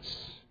assurance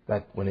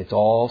that when it's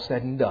all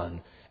said and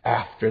done,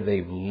 after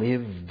they've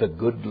lived the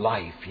good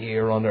life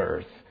here on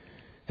earth,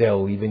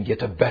 they'll even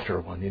get a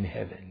better one in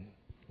heaven.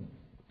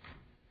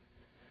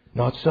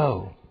 Not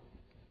so.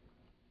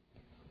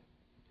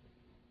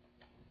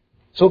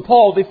 So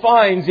Paul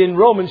defines in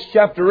Romans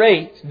chapter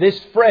 8 this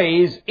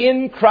phrase,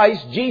 in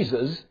Christ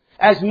Jesus,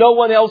 as no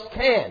one else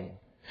can.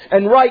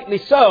 And rightly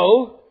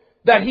so,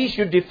 that he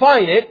should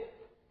define it,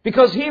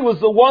 because he was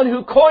the one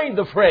who coined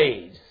the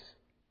phrase.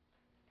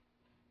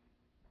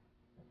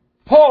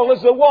 Paul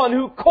is the one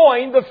who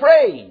coined the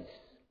phrase.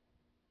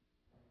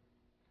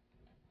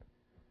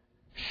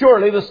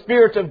 surely the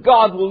Spirit of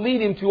God will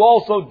lead him to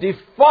also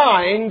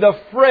define the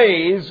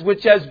phrase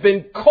which has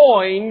been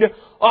coined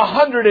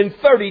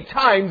 130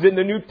 times in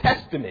the New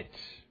Testament.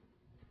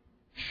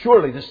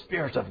 Surely the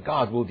Spirit of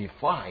God will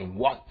define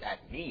what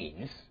that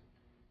means.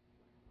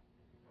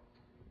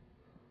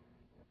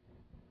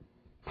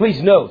 Please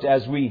note,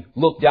 as we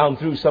look down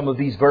through some of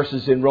these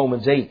verses in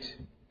Romans 8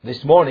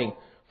 this morning,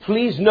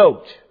 please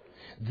note,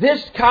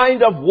 this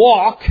kind of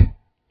walk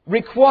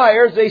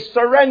requires a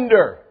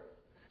surrender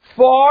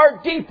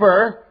far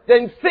deeper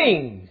than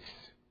things.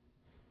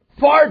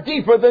 Far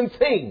deeper than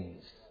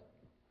things.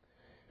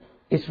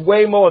 It's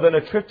way more than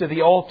a trip to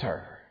the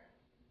altar,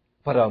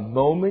 but a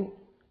moment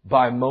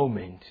by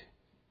moment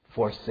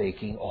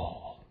forsaking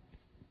all.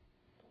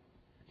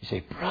 You say,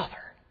 brother,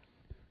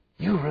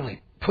 you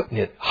really putting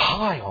it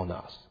high on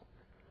us.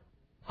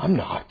 I'm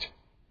not.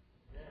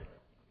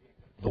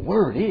 The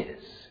Word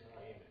is.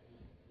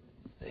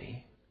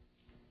 See?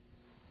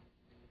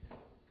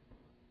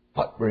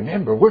 But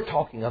remember, we're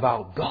talking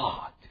about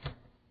God.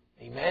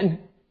 Amen?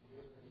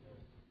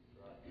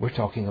 We're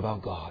talking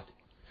about God.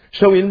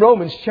 So in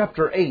Romans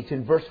chapter 8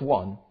 and verse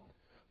 1,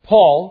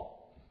 Paul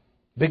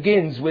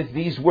begins with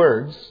these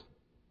words,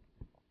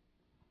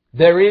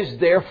 there is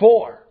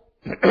therefore.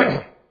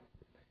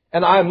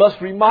 And I must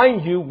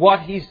remind you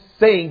what he's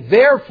saying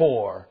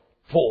therefore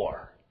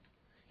for.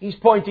 He's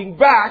pointing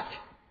back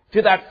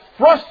to that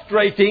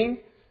frustrating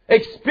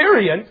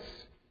experience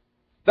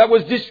that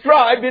was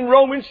described in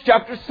Romans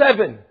chapter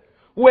 7,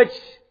 which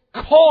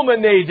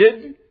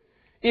culminated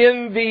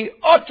in the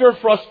utter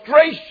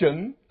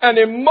frustration and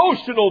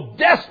emotional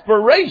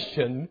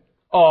desperation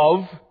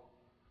of,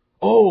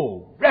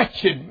 oh,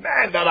 wretched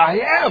man that I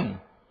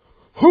am,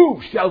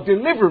 who shall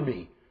deliver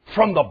me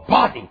from the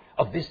body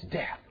of this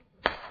death?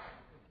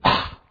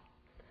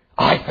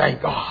 I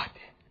thank God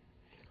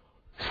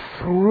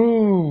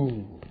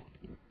through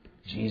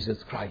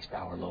Jesus Christ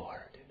our Lord.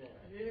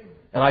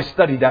 And I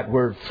studied that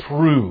word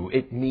through.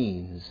 It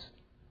means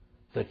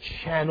the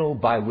channel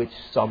by which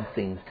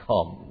something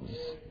comes.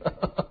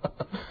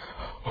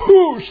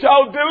 Who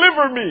shall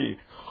deliver me?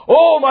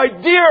 Oh, my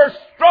dear,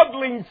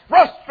 struggling,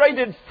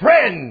 frustrated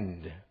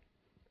friend.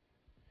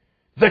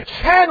 The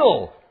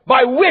channel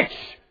by which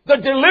the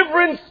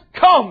deliverance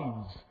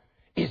comes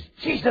is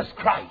Jesus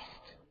Christ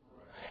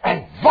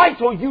and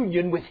vital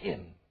union with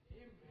Him.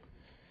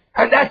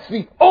 And that's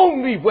the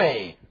only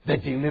way the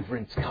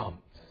deliverance comes.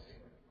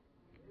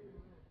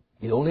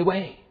 The only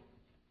way.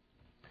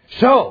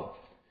 So,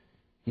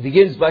 he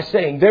begins by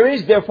saying, there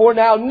is therefore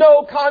now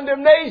no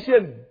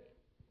condemnation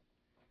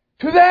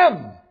to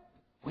them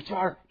which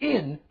are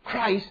in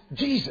Christ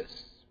Jesus.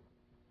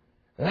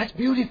 And that's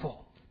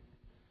beautiful.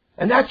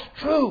 And that's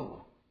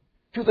true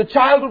to the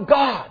child of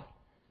God,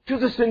 to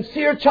the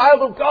sincere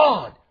child of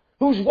God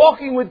who's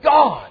walking with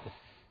God.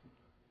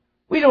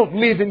 We don't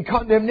live in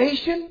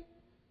condemnation.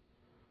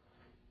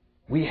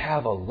 We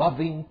have a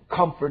loving,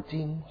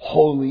 comforting,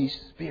 Holy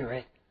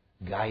Spirit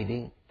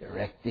guiding,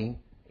 directing,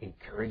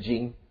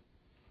 encouraging,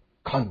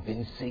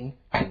 convincing,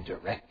 and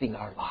directing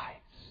our lives.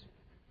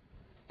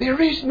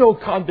 There is no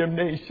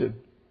condemnation.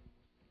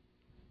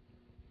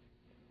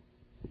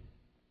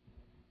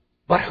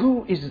 But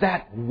who is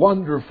that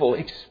wonderful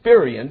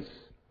experience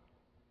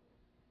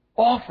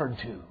offered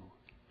to?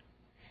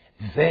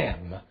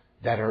 Them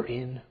that are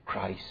in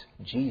Christ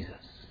Jesus.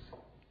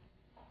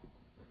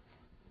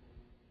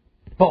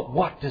 But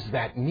what does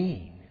that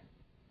mean?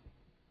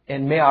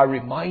 And may I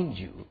remind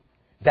you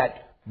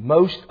that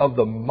most of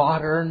the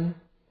modern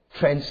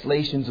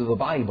translations of the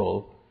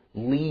Bible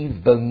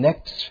leave the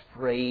next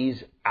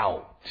phrase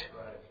out.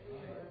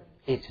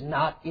 It's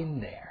not in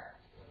there.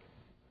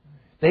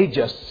 They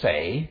just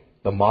say,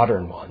 the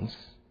modern ones,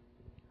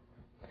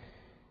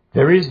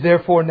 there is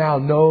therefore now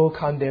no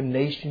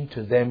condemnation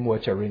to them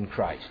which are in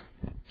Christ.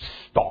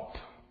 Stop.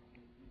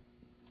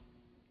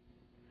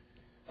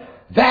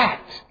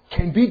 That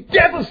can be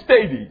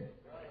devastating.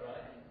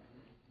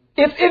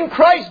 If in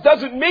Christ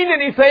doesn't mean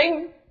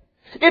anything,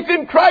 if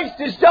in Christ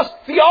is just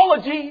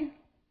theology,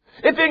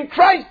 if in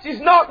Christ is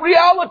not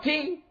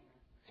reality,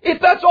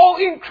 if that's all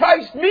in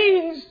Christ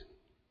means,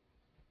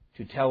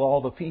 to tell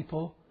all the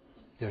people,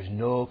 there's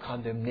no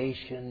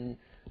condemnation,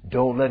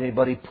 don't let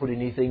anybody put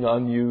anything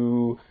on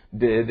you,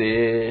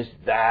 this,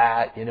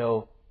 that,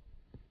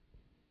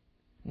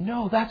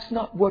 No, that's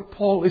not what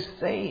Paul is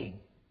saying.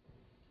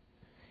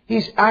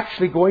 He's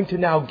actually going to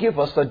now give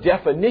us a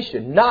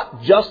definition,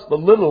 not just the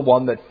little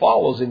one that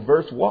follows in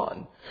verse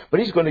 1, but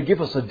he's going to give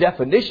us a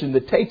definition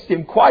that takes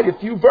him quite a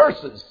few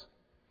verses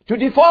to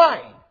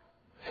define.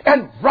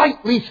 And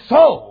rightly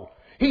so.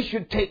 He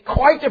should take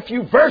quite a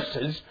few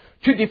verses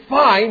to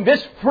define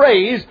this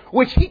phrase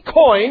which he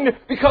coined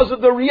because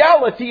of the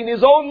reality in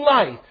his own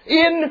life,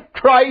 in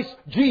Christ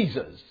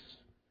Jesus.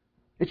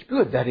 It's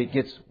good that it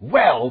gets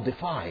well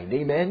defined.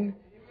 Amen?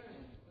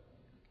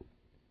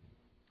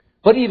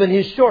 But even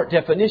his short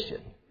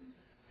definition,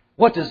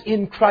 what does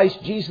in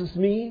Christ Jesus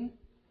mean?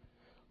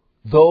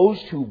 Those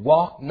who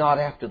walk not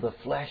after the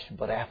flesh,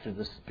 but after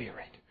the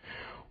Spirit.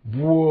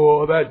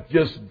 Whoa, that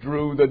just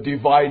drew the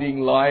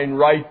dividing line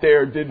right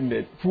there, didn't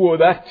it? Whoa,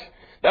 that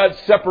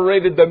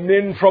separated the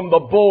men from the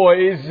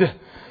boys.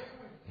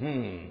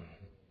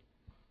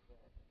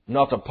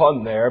 Not a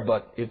pun there,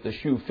 but if the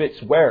shoe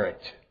fits, wear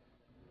it.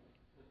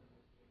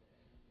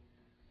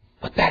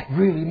 But that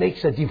really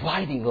makes a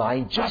dividing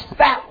line, just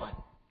that one.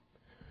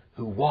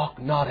 Who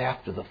walk not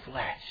after the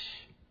flesh,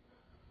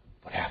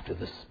 but after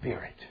the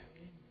Spirit.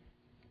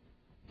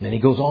 And then he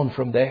goes on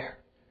from there.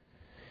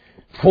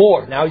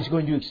 Now he's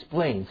going to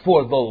explain,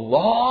 for the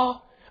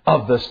law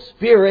of the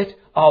Spirit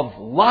of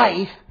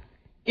life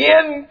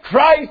in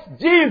Christ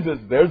Jesus.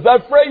 There's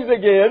that phrase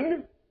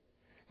again.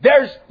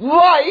 There's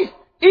life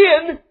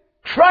in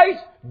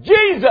Christ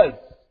Jesus.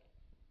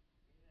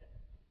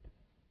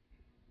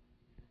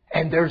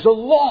 And there's a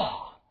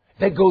law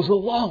that goes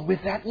along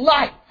with that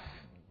life.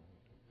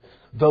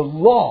 The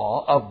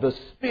law of the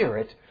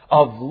Spirit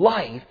of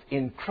life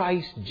in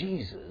Christ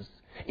Jesus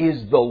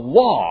is the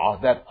law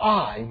that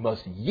I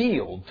must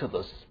yield to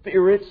the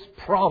Spirit's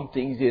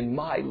promptings in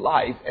my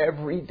life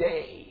every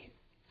day.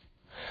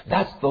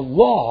 That's the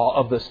law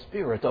of the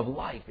Spirit of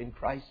life in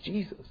Christ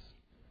Jesus.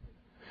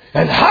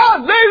 And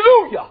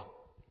hallelujah!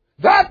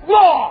 That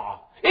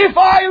law, if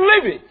I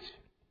live it,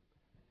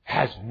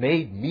 has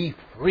made me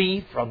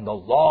free from the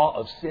law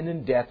of sin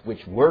and death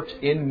which works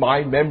in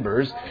my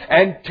members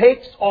and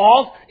takes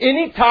off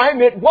any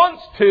time it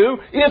wants to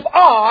if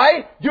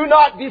I do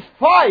not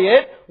defy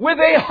it with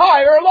a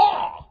higher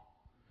law.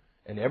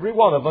 And every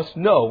one of us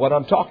know what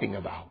I'm talking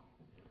about.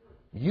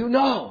 You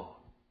know.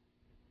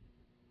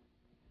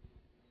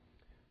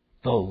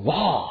 The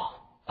law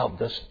of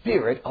the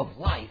Spirit of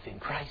life in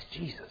Christ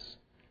Jesus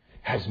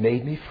has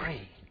made me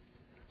free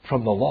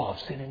from the law of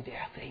sin and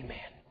death. Amen.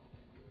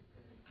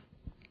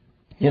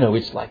 You know,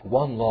 it's like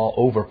one law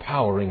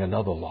overpowering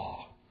another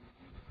law.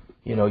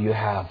 You know, you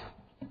have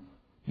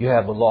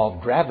the law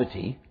of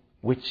gravity,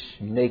 which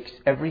makes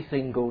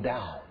everything go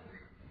down.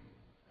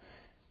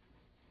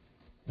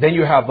 Then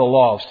you have the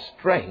law of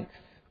strength,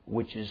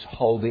 which is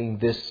holding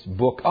this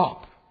book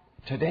up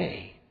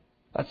today.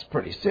 That's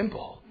pretty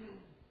simple.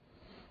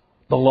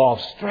 The law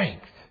of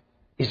strength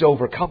is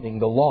overcoming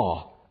the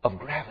law of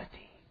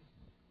gravity.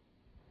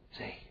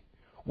 See?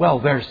 Well,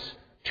 there's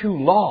two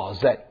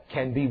laws that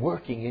can be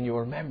working in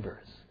your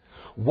members.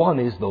 One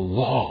is the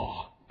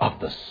law of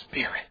the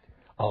Spirit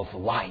of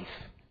life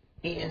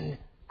in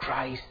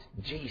Christ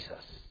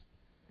Jesus.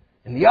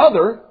 And the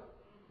other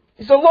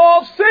is the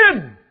law of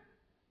sin.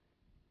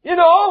 You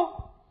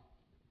know,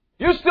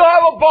 you still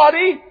have a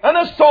body and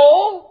a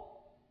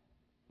soul.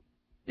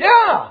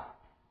 Yeah.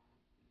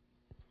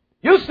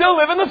 You still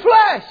live in the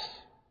flesh.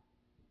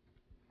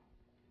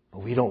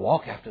 But we don't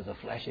walk after the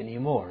flesh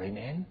anymore.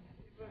 Amen?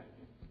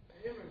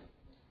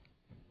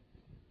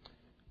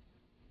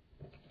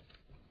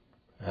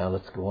 Now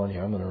let's go on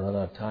here. I'm going to run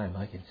out of time.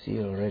 I can see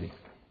it already.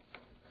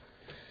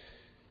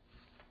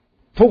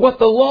 For what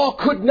the law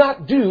could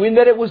not do, in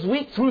that it was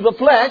weak through the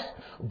flesh,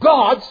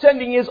 God,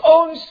 sending His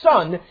own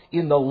Son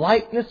in the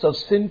likeness of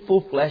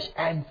sinful flesh,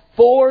 and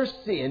for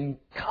sin,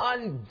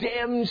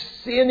 condemned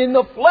sin in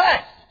the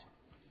flesh.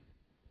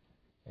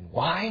 And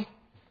why?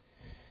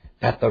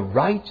 That the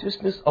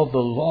righteousness of the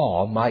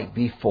law might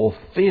be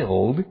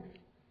fulfilled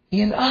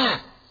in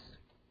us.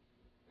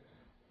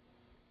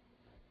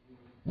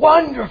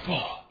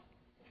 Wonderful!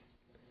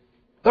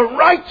 The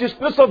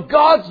righteousness of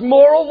God's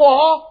moral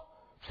law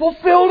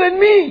fulfilled in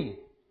me.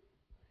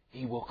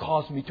 He will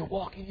cause me to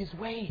walk in His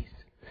ways.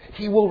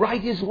 He will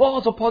write His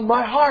laws upon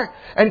my heart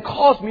and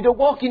cause me to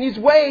walk in His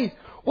ways.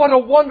 What a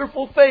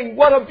wonderful thing.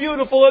 What a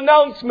beautiful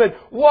announcement.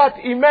 What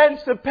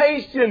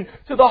emancipation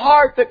to the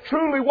heart that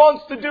truly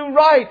wants to do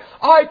right.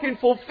 I can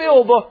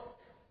fulfill the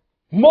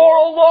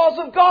moral laws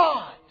of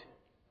God.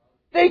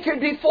 They can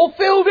be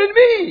fulfilled in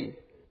me.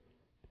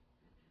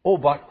 Oh,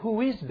 but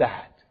who is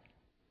that?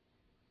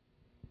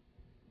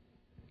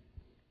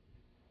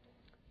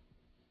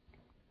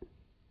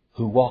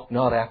 Who walk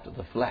not after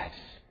the flesh,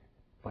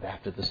 but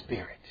after the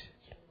Spirit.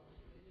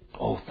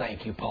 Oh,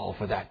 thank you, Paul,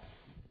 for that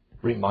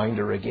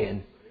reminder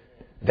again.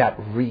 That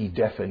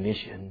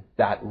redefinition,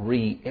 that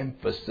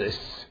re-emphasis,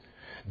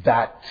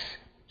 that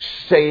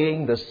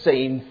saying the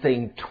same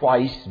thing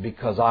twice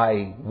because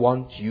I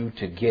want you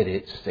to get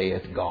it,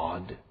 saith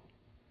God.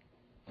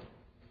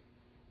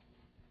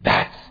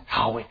 That's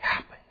how it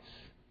happens.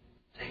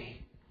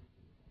 See?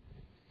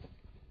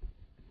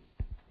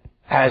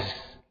 As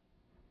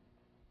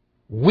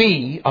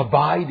we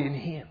abide in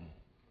Him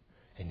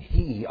and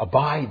He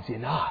abides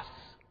in us,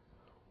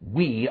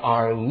 we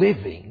are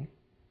living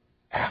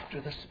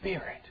after the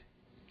Spirit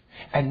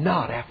and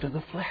not after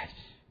the flesh.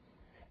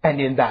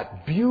 And in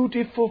that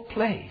beautiful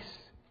place,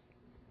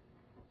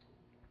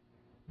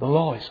 the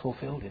law is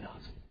fulfilled in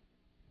us.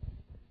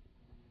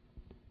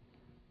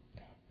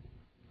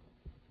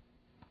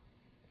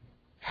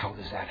 How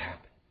does that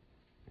happen?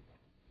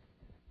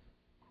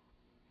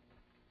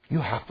 You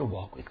have to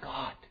walk with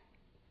God.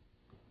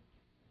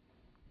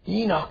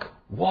 Enoch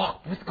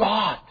walked with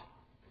God.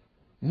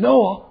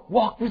 Noah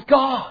walked with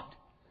God.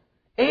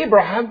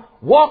 Abraham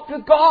walked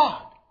with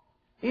God.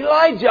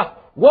 Elijah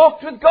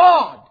walked with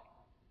God.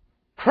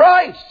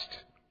 Christ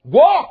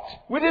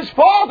walked with His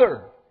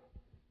Father.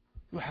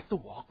 You have to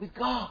walk with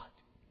God.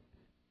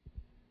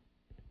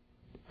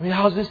 I mean,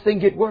 how does this thing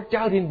get worked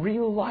out in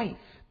real life?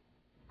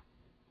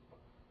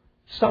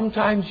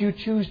 Sometimes you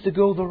choose to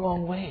go the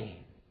wrong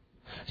way.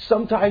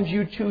 Sometimes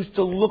you choose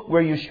to look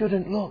where you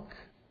shouldn't look.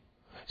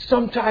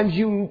 Sometimes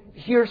you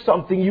hear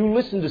something, you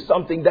listen to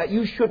something that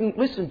you shouldn't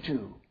listen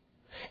to.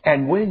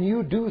 And when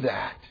you do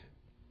that,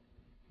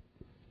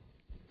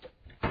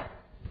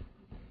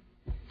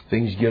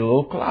 things get a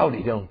little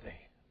cloudy, don't they?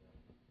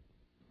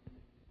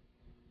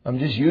 I'm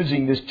just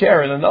using this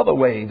chair in another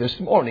way this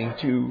morning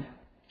to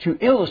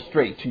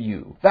illustrate to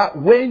you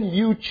that when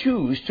you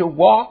choose to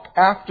walk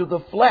after the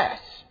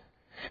flesh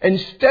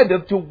instead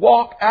of to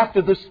walk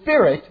after the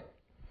Spirit,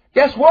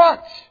 guess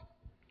what?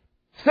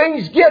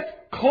 Things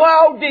get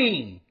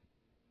cloudy.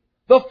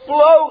 The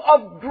flow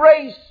of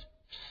grace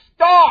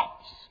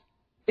stops.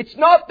 It's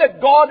not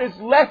that God has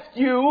left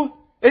you.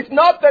 It's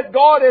not that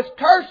God has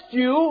cursed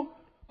you.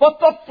 But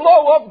the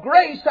flow of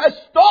grace has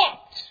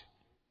stopped.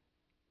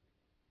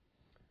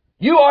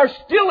 You are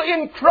still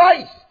in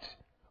Christ.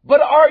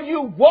 But are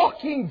you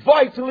walking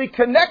vitally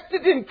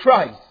connected in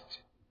Christ?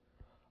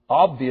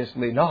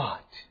 Obviously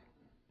not.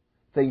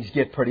 Things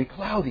get pretty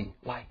cloudy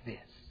like this.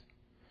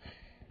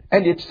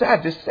 And it's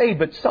sad to say,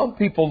 but some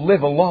people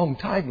live a long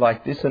time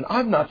like this, and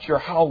I'm not sure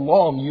how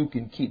long you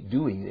can keep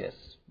doing this,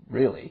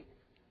 really.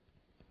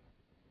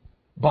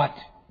 But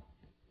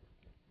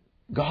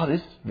God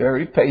is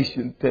very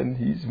patient and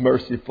He's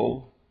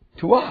merciful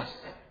to us.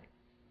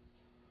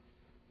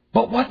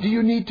 But what do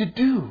you need to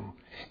do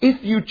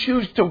if you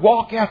choose to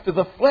walk after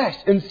the flesh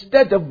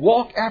instead of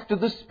walk after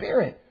the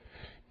Spirit?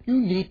 You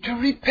need to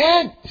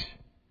repent.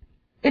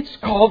 It's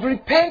called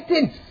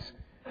repentance.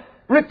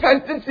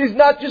 Repentance is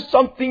not just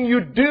something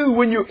you do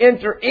when you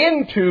enter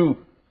into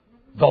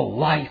the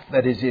life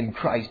that is in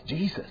Christ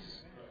Jesus.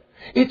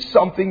 It's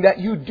something that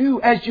you do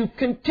as you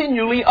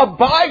continually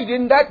abide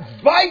in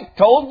that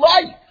vital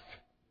life.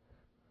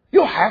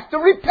 You have to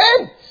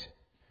repent.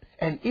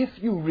 And if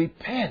you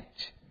repent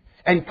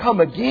and come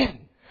again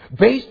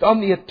based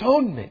on the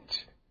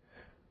atonement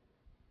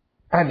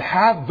and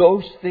have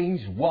those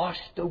things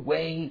washed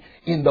away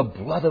in the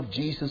blood of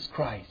Jesus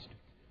Christ,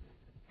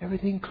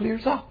 everything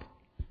clears up.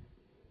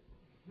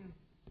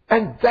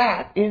 And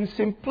that, in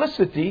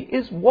simplicity,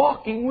 is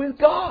walking with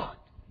God.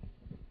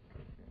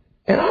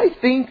 And I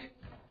think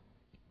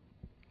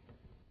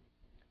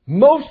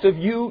most of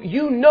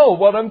you know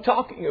what I'm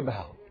talking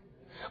about.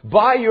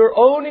 By your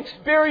own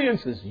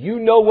experiences, you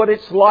know what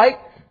it's like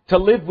to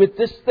live with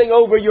this thing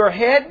over your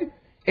head.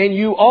 And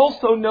you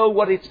also know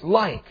what it's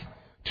like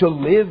to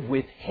live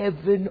with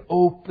heaven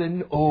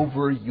open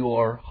over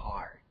your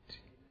heart.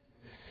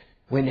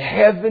 When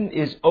heaven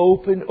is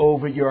open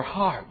over your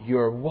heart,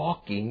 you're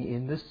walking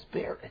in the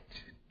Spirit.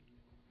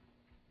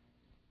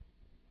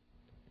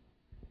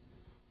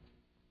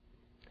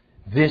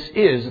 This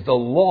is the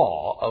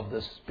law of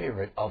the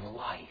Spirit of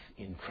life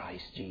in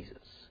Christ Jesus.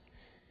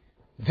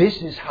 This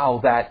is how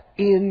that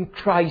in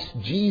Christ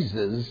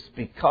Jesus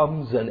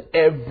becomes an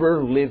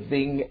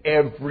ever-living,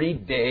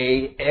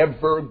 everyday,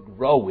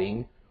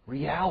 ever-growing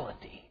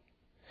reality.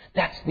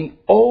 That's the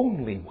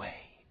only way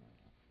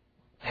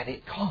that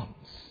it comes.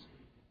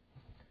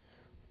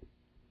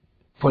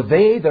 For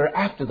they that are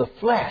after the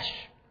flesh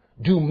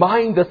do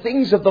mind the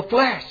things of the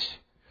flesh,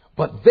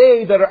 but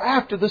they that are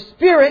after the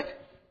Spirit,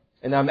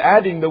 and I'm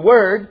adding the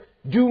word,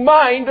 do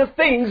mind the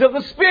things of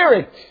the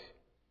Spirit.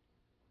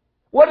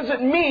 What does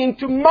it mean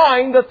to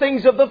mind the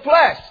things of the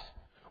flesh?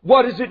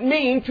 What does it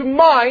mean to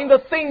mind the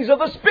things of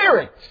the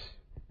Spirit?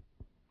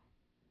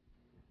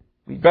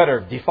 We better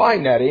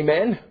define that,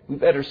 amen? We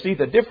better see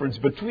the difference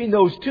between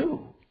those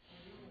two.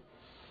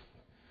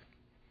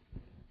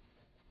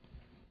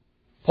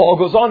 Paul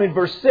goes on in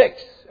verse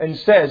 6 and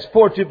says,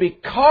 for to be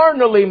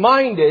carnally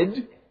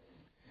minded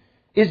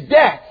is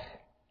death,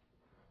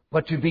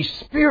 but to be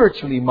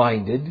spiritually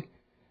minded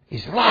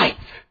is life.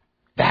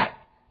 That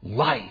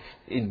life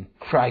in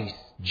Christ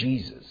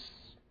Jesus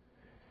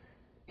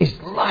is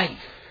life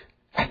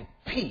and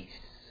peace.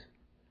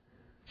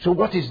 So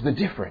what is the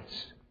difference?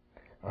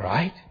 All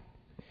right?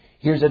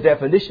 Here's a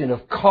definition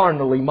of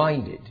carnally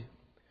minded.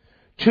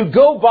 To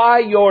go by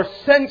your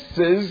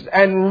senses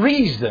and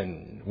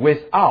reason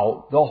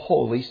without the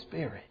Holy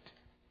Spirit.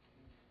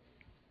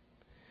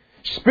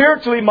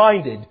 Spiritually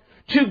minded.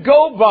 To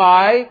go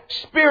by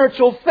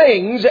spiritual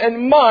things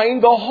and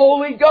mind the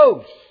Holy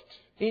Ghost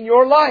in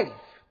your life.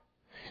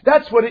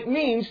 That's what it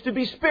means to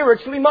be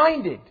spiritually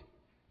minded.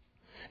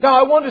 Now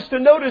I want us to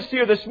notice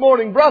here this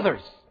morning,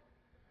 brothers.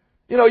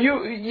 You know,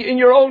 you in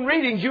your own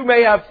readings you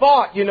may have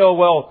thought,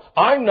 well,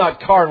 I'm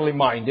not carnally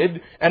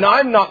minded and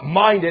I'm not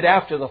minded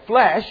after the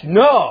flesh.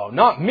 No,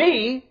 not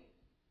me.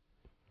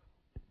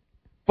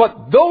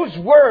 But those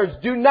words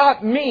do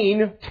not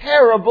mean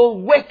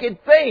terrible,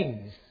 wicked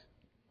things.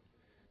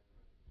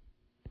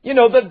 You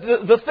know,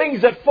 the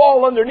things that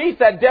fall underneath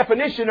that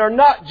definition are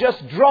not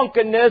just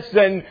drunkenness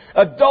and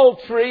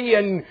adultery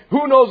and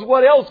who knows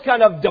what else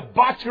kind of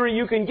debauchery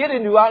you can get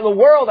into out in the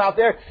world out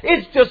there.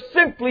 It's just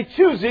simply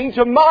choosing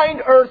to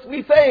mind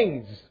earthly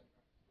things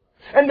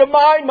and to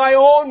mind my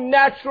own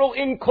natural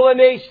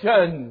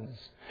inclinations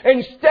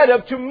instead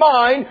of to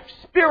mind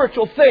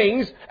spiritual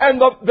things and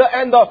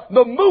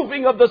the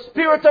moving of the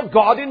Spirit of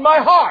God in my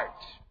heart.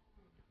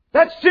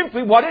 That's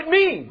simply what it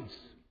means.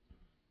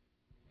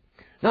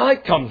 Now,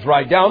 it comes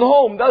right down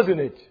home, doesn't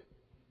it?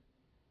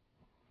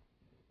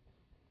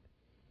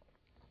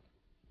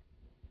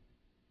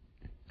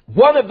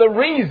 One of the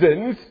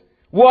reasons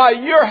why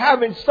you're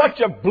having such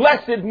a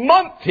blessed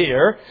month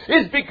here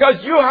is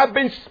because you have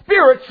been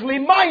spiritually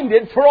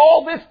minded for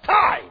all this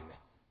time.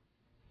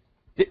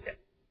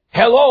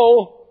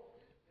 Hello?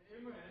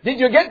 Did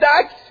you get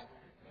that?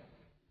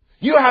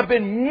 You have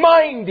been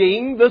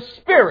minding the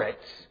Spirit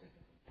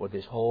for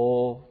this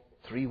whole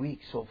 3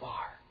 weeks so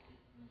far.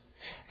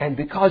 And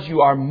because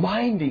you are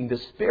minding the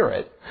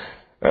Spirit,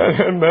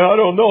 and I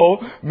don't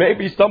know,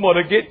 maybe somewhat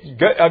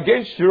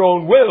against your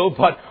own will,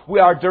 but we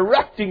are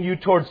directing you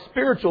towards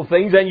spiritual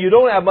things and you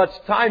don't have much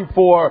time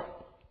for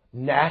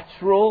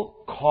natural,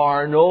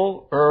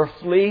 carnal,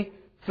 earthly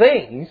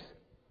things.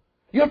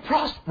 You're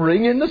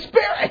prospering in the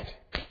Spirit.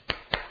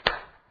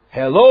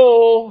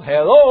 Hello,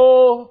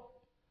 hello.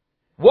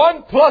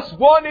 1 +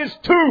 1 is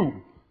 2.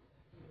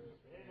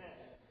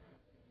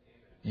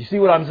 You see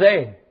what I'm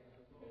saying?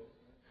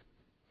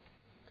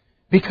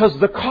 Because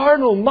the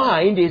carnal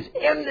mind is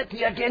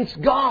enmity against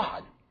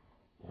God.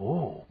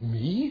 Oh,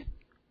 me?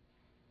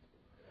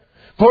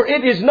 For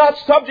it is not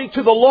subject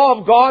to the law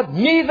of God,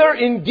 neither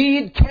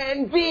indeed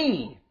can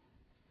be.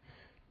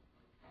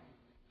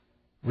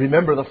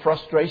 Remember the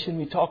frustration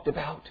we talked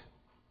about?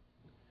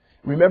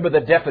 Remember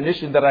the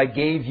definition that I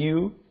gave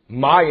you?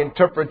 My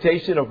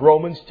interpretation of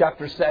Romans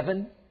chapter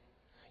 7?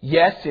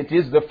 Yes, it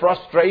is the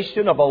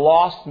frustration of a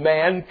lost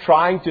man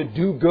trying to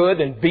do good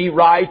and be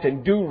right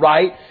and do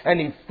right, and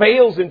he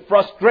fails in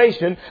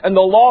frustration, and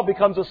the law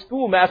becomes a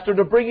schoolmaster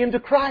to bring him to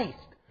Christ.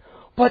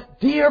 But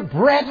dear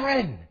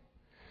brethren,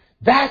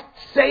 that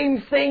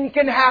same thing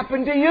can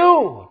happen to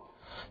you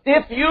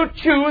if you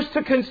choose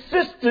to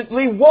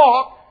consistently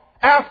walk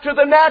after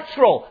the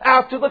natural,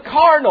 after the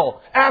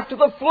carnal, after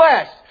the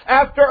flesh,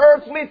 after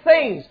earthly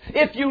things.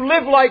 If you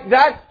live like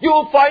that,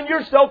 you'll find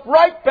yourself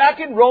right back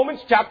in Romans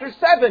chapter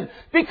 7.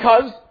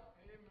 Because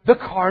the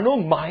carnal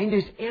mind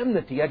is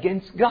enmity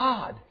against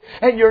God.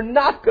 And you're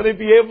not going to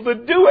be able to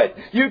do it.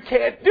 You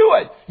can't do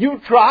it. You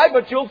try,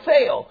 but you'll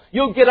fail.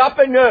 You'll get up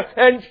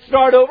and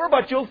start over,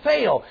 but you'll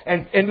fail.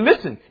 And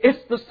listen,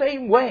 it's the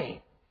same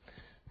way.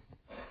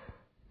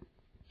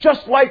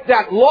 Just like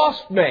that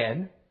lost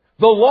man,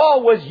 the law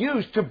was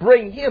used to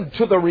bring him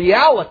to the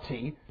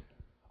reality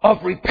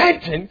of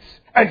repentance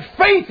and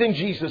faith in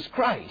Jesus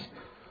Christ.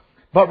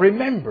 But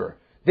remember,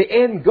 the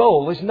end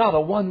goal is not a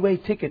one-way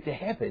ticket to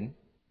heaven.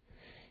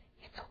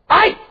 It's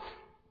life.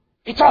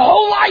 It's a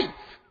whole life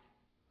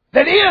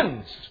that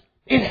ends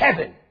in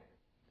heaven.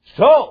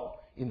 So,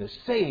 in the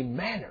same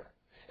manner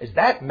as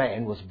that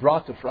man was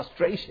brought to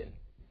frustration,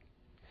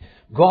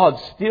 God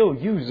still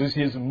uses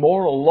His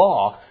moral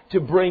law to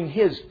bring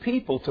His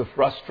people to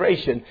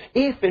frustration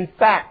if in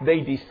fact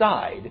they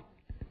decide,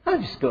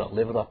 I'm just going to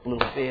live it up a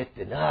little bit,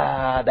 and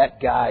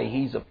that guy,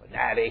 he's a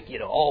fanatic,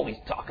 always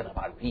talking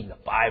about reading the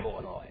Bible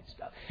and all that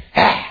stuff.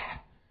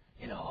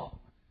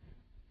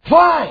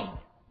 Fine,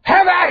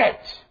 have at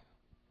it.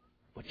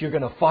 But you're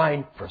going to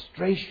find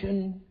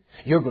frustration,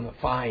 you're going to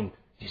find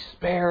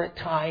despair at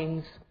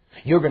times,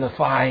 you're going to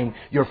find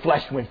your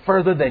flesh went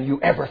further than you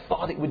ever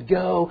thought it would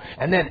go,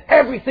 and then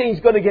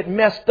everything's going to get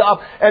messed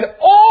up, and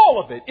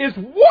all of it is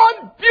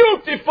one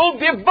beautiful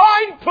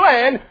divine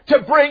plan to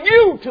bring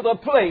you to the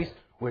place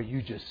where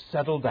you just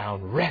settle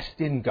down, rest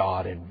in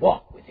God, and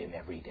walk with Him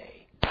every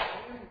day.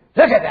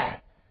 Look at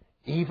that.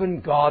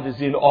 Even God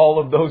is in all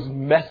of those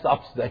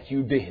mess-ups that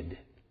you did.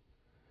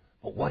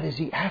 But what is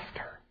He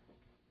after?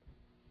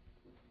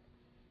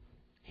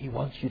 He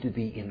wants you to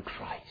be in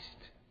Christ.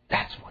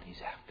 That's what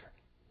He's after.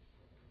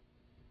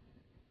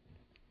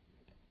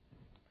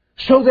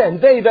 So then,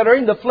 they that are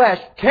in the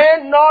flesh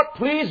cannot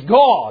please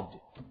God.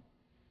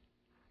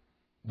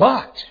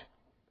 But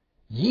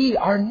ye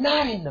are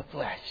not in the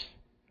flesh,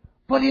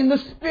 but in the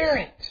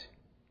Spirit.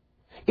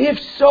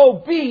 If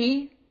so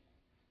be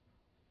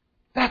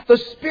that the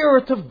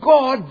Spirit of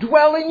God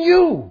dwell in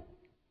you.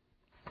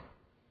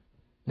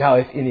 Now,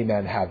 if any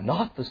man have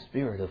not the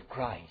Spirit of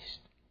Christ,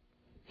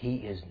 he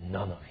is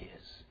none of His.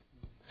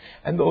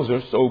 And those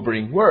are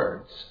sobering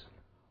words.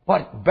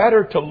 But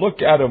better to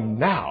look at them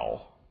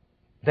now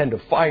than to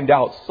find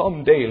out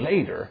someday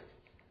later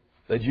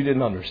that you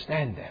didn't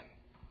understand them.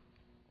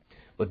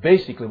 But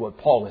basically what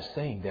Paul is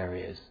saying there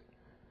is,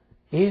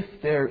 if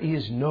there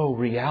is no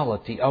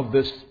reality of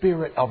the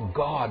Spirit of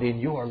God in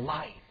your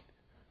life,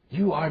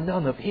 you are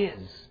none of His.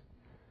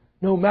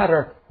 No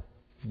matter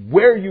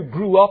where you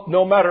grew up,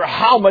 no matter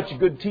how much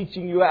good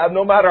teaching you have,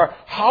 no matter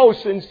how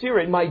sincere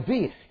it might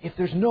be, if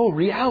there's no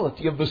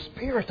reality of the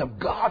Spirit of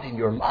God in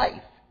your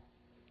life,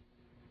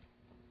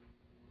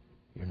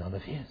 you're none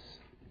of His.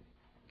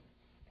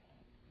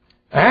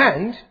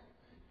 And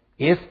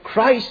if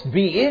Christ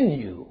be in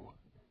you,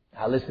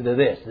 now listen to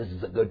this, this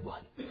is a good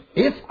one.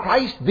 If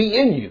Christ be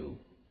in you,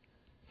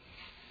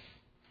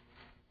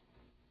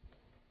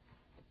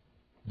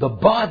 the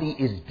body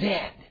is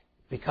dead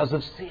because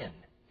of sin.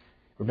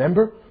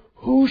 Remember,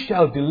 who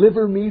shall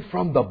deliver me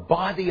from the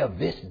body of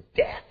this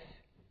death?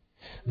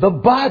 The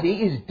body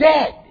is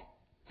dead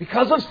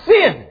because of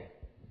sin.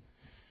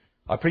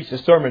 I preached a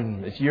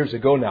sermon, it's years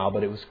ago now,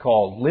 but it was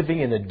called Living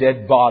in a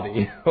Dead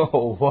Body.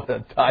 Oh, what a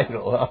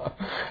title, huh?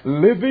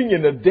 Living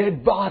in a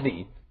Dead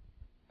Body.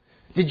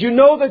 Did you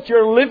know that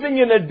you're living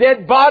in a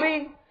dead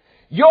body?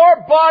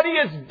 Your body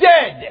is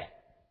dead.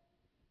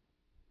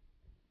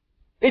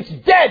 It's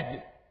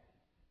dead.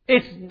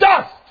 It's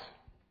dust.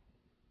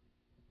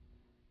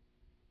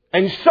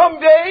 And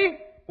someday,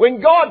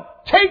 when God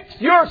takes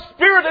your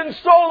spirit and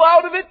soul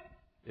out of it,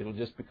 it'll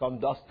just become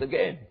dust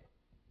again.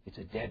 It's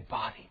a dead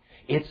body.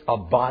 It's a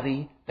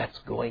body that's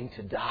going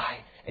to die.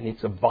 And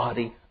it's a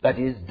body that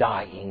is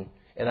dying.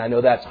 And I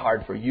know that's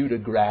hard for you to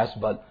grasp,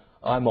 but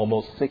I'm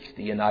almost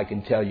 60 and I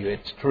can tell you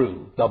it's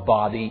true. The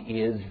body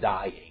is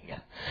dying.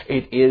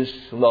 It is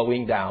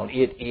slowing down.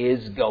 It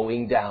is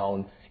going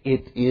down.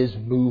 It is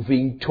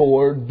moving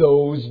toward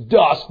those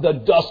dust, the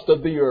dust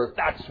of the earth.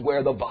 That's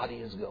where the body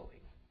is going.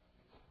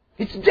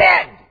 It's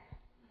dead.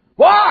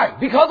 Why?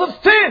 Because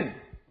of sin.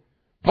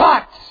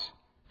 But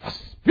the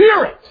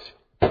Spirit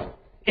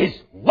is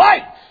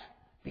life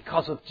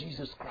because of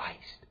Jesus Christ.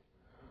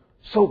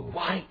 So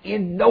why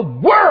in the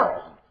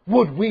world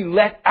would we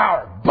let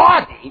our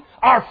body,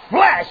 our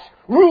flesh,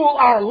 rule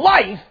our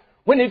life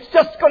when it's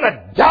just going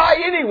to die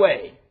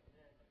anyway?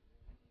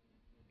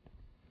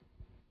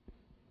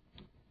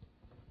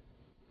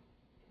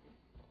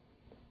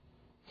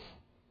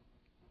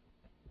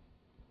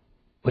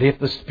 But if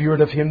the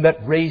Spirit of Him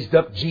that raised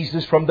up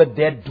Jesus from the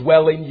dead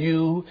dwell in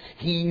you,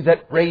 He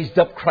that raised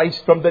up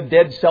Christ from the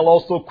dead shall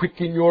also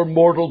quicken your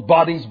mortal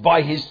bodies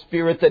by His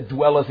Spirit that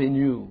dwelleth in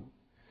you.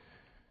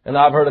 And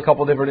I've heard a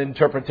couple different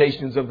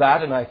interpretations of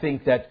that, and I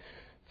think that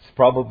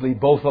probably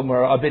both of them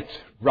are a bit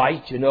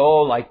right. You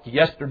know, like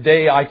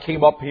yesterday I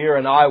came up here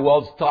and I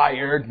was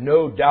tired,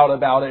 no doubt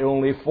about it,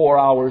 only 4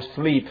 hours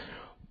sleep.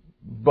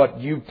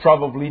 But you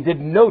probably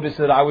didn't notice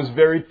that I was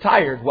very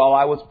tired while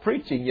I was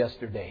preaching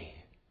yesterday.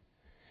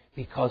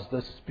 Because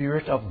the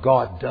Spirit of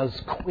God does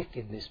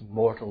quicken this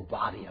mortal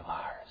body of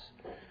ours.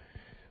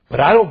 But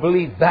I don't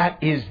believe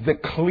that is the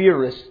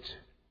clearest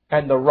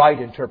and the right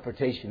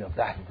interpretation of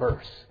that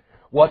verse.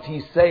 What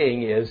he's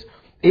saying is,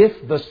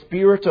 if the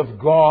Spirit of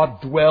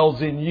God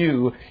dwells in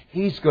you,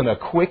 He's going to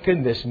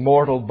quicken this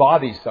mortal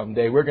body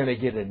someday. We're going to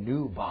get a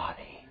new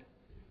body.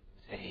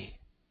 See?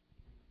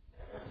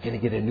 We're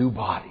going to get a new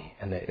body.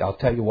 And I'll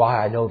tell you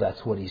why I know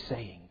that's what he's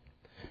saying.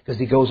 Because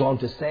he goes on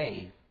to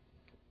say,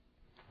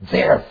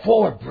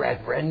 therefore,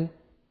 brethren,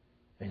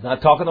 he's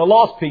not talking to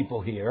lost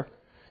people here.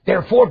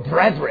 Therefore,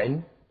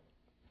 brethren,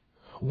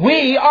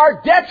 we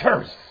are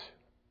debtors.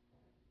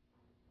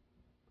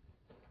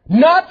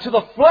 Not to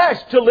the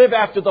flesh to live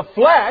after the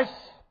flesh.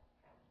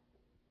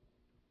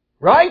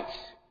 Right?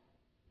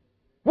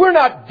 We're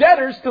not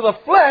debtors to the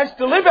flesh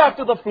to live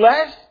after the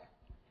flesh.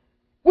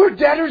 We're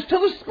debtors to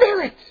the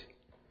Spirit.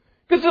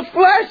 Because the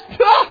flesh,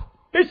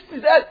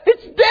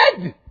 it's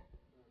dead.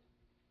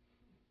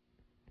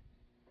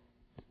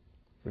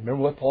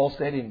 Remember what Paul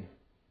said in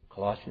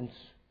Colossians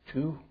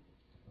 2?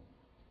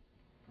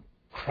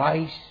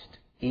 Christ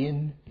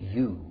in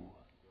you,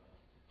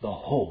 the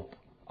hope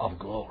of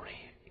glory.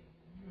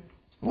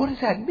 What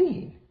does that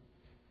mean?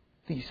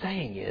 What he's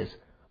saying is,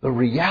 the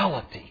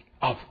reality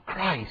of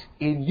Christ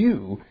in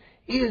you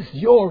is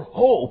your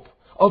hope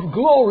of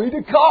glory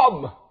to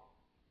come.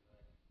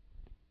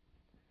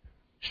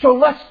 So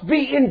let's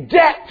be in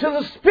debt to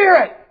the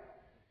Spirit.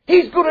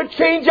 He's going to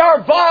change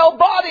our vile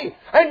body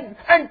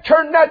and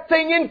turn that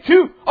thing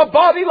into a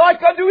body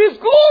like unto His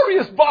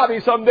glorious body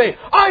someday.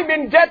 I'm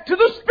in debt to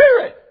the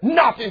Spirit,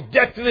 not in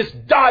debt to this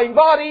dying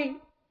body.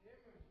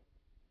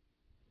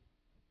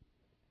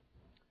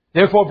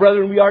 Therefore,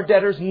 brethren, we are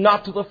debtors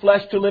not to the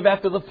flesh to live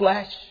after the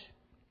flesh.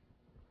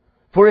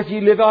 For if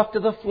ye live after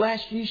the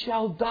flesh, ye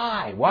shall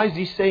die. Why is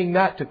he saying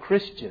that to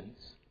Christians?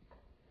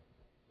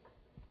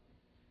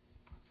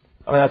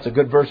 I mean, that's a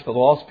good verse for the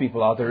lost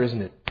people out there,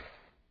 isn't it?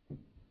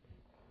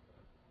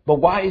 But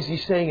why is he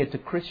saying it to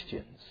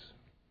Christians?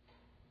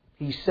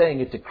 He's saying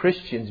it to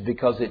Christians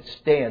because it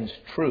stands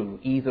true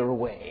either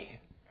way.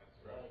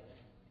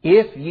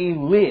 If ye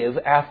live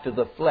after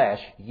the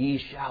flesh, ye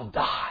shall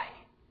die.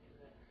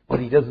 But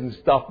he doesn't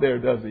stop there,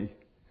 does he?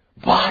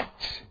 But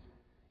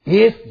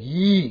if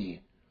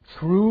ye,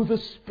 through the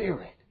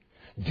Spirit,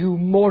 do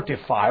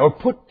mortify or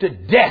put to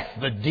death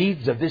the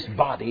deeds of this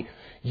body,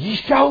 ye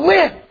shall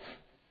live.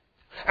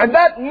 And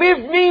that live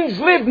means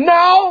live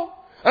now.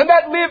 And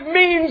that live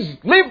means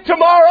live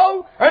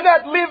tomorrow. And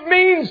that live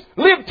means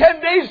live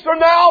 10 days from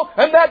now.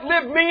 And that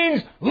live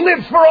means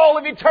live for all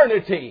of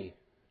eternity.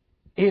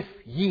 If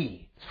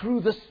ye,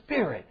 through the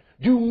Spirit,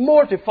 do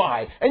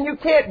mortify. And you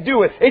can't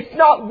do it. It's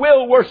not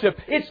will worship.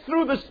 It's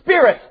through the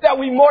Spirit that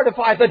we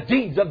mortify the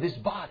deeds of this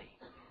body.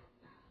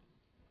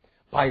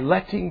 By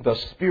letting the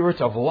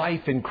Spirit of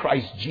life in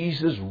Christ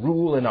Jesus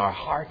rule in our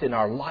heart and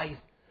our life,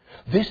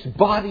 this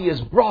body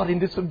is brought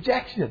into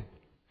subjection.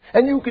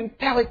 And you can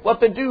tell it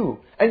what to do.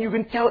 And you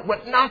can tell it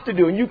what not to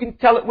do. And you can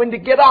tell it when to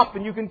get up.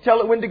 And you can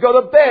tell it when to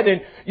go to bed.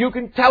 And you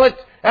can tell it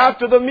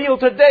after the meal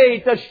today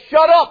to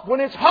shut up when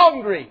it's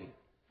hungry.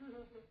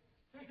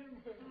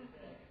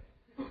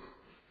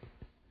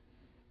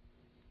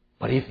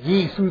 But if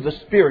ye through the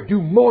Spirit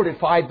do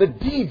mortify the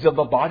deeds of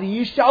the body,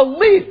 ye shall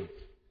live.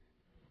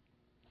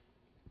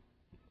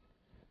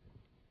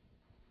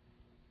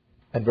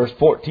 And verse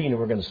 14, and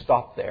we're going to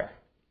stop there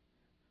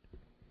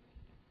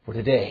for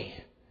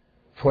today.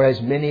 For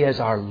as many as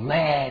are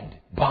led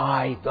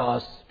by the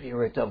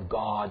Spirit of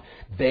God,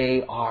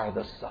 they are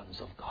the sons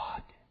of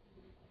God.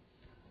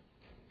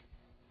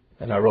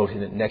 And I wrote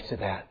in it next to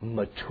that,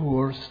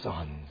 mature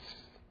sons.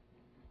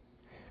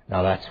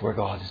 Now that's where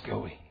God is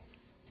going.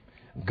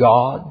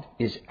 God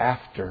is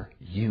after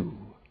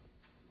you.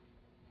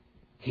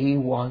 He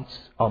wants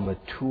a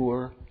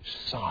mature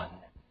son.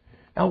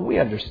 Now we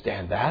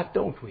understand that,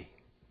 don't we?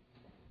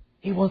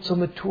 He wants a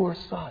mature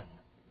son.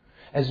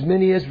 As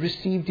many as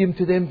received Him,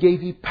 to them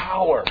gave He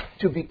power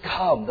to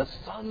become the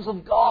sons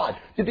of God,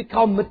 to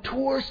become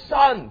mature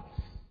sons.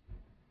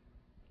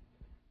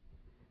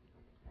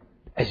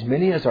 As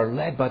many as are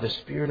led by the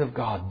Spirit of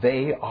God,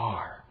 they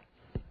are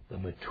the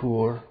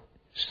mature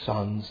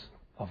sons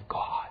of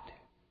God.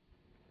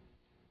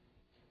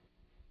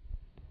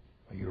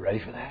 Are you ready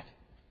for that?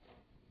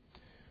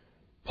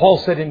 Paul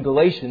said in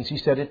Galatians, he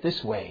said it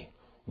this way,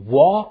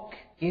 walk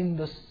in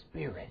the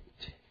Spirit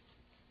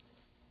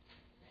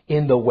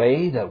in the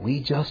way that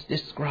we just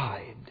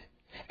described,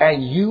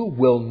 and you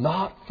will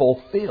not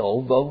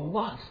fulfill the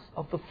lust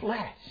of the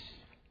flesh.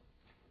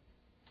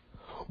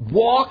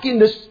 Walk in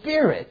the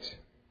Spirit,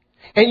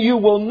 and you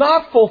will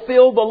not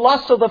fulfill the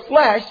lust of the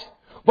flesh,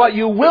 but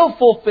you will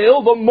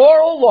fulfill the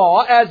moral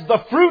law as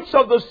the fruits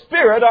of the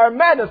Spirit are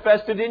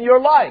manifested in your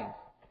life.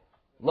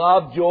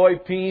 Love, joy,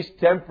 peace,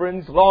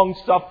 temperance,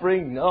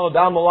 long-suffering. No,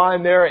 down the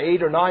line there are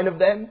 8 or 9 of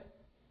them.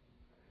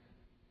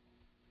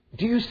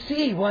 Do you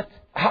see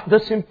the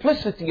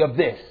simplicity of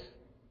this?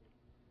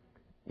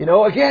 You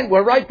know, again,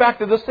 we're right back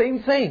to the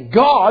same thing.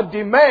 God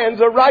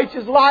demands a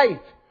righteous life.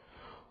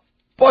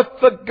 But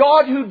the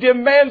God who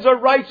demands a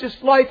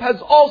righteous life has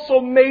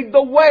also made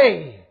the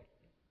way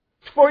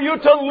for you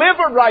to live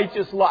a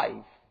righteous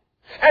life.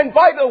 And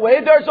by the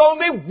way, there's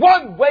only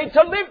one way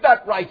to live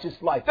that righteous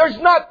life. There's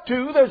not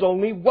 2, there's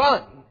only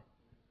one.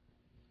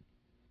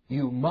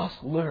 You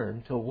must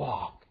learn to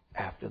walk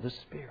after the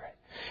Spirit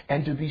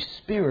and to be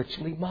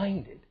spiritually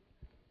minded.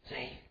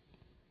 See?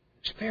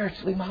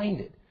 Spiritually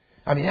minded.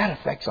 I mean, that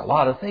affects a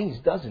lot of things,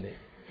 doesn't it?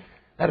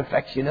 That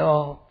affects,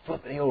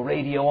 flipping the old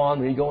radio on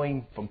when you're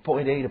going from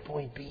point A to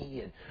point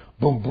B and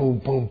boom, boom,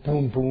 boom,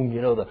 boom,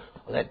 boom,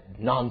 that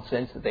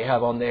nonsense that they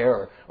have on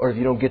there. Or if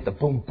you don't get the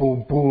boom,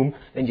 boom, boom,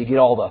 then you get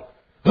all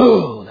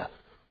the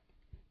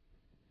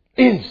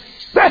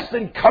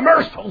incessant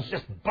commercials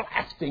just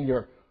blasting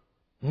your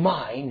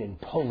mind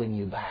and pulling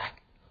you back.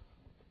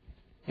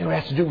 It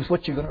has to do with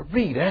what you're going to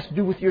read. It has to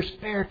do with your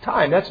spare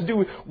time. It has to do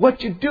with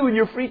what you do in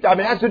your free time.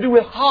 It has to do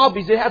with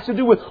hobbies. It has to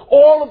do with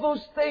all of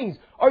those things.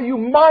 Are you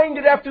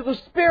minded after the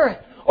Spirit?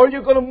 Or are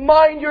you going to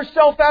mind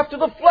yourself after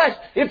the flesh?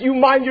 If you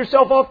mind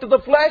yourself after the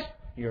flesh,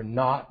 you're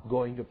not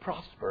going to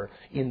prosper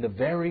in the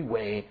very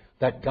way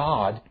that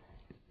God,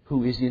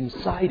 who is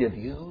inside of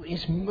you,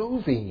 is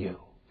moving you.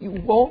 You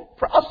won't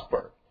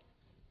prosper.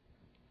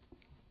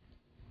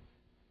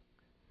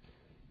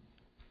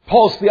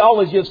 Paul's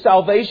theology of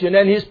salvation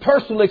and his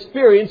personal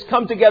experience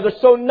come together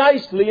so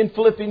nicely in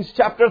Philippians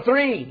chapter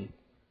 3.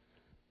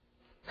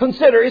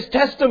 Consider his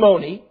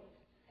testimony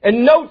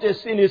and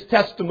notice in his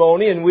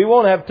testimony, and we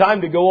won't have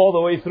time to go all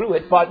the way through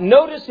it, but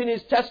notice in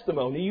his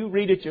testimony, you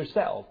read it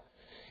yourself,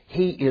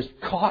 he is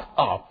caught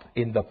up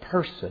in the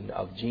person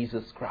of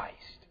Jesus Christ.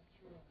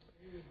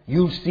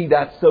 You see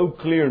that so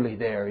clearly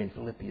there in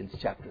Philippians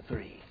chapter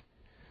 3.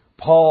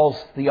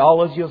 Paul's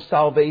theology of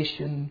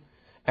salvation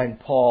and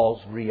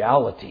Paul's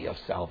reality of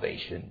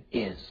salvation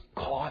is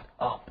caught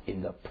up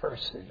in the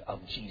person of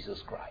Jesus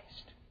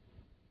Christ.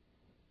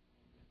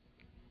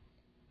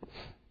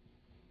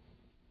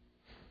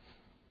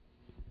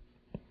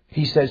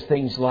 He says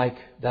things like,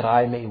 that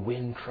I may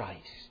win Christ.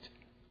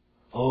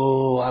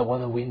 Oh, I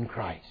want to win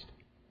Christ.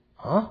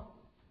 Huh?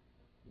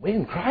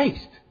 Win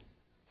Christ?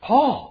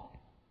 Paul,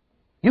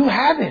 you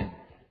have Him.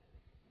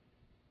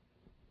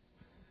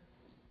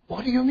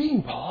 What do you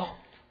mean, Paul?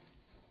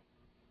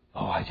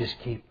 Oh, I just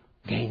keep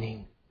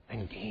gaining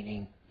and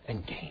gaining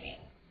and gaining.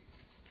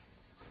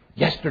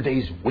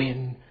 Yesterday's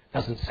win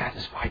doesn't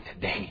satisfy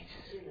today's.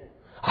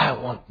 I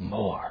want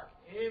more.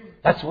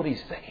 That's what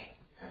he's saying.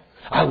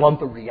 I want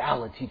the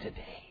reality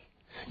today.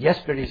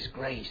 Yesterday's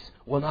grace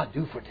will not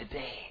do for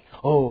today.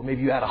 Oh,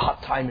 maybe you had a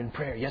hot time in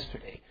prayer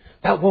yesterday.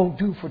 That won't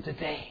do for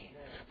today.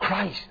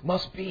 Christ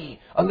must be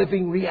a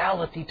living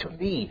reality to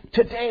me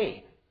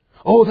today.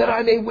 Oh, that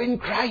I may win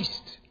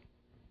Christ.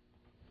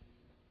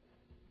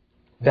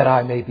 That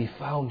I may be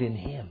found in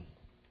Him.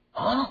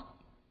 Huh?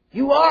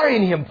 You are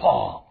in Him,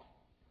 Paul.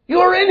 You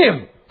are in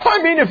Him.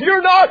 I mean, if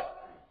you're not,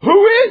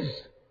 who is?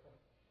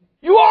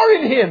 You are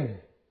in Him.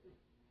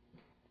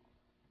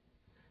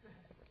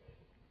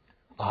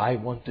 I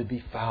want to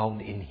be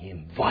found in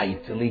Him,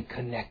 vitally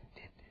connected.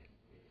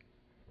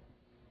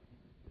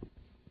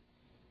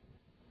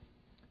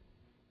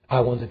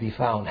 I want to be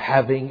found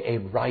having a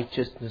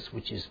righteousness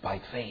which is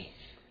by faith,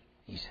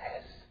 he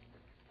says.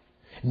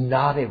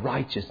 Not a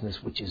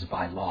righteousness which is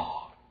by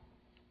law.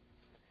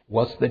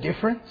 What's the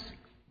difference?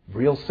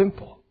 Real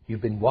simple.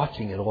 You've been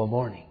watching it all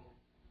morning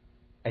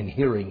and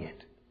hearing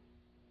it.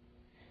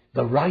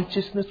 The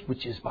righteousness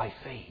which is by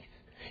faith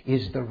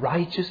is the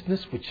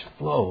righteousness which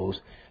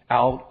flows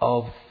out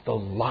of the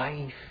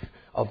life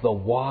of the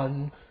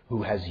one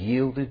who has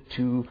yielded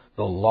to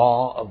the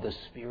law of the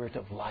Spirit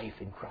of life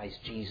in Christ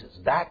Jesus.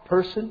 That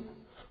person,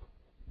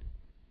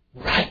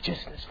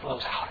 righteousness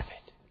flows out of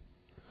it.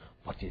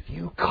 But if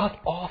you cut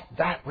off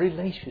that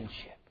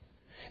relationship,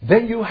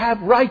 then you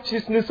have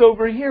righteousness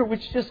over here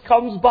which just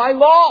comes by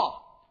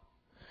law.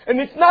 And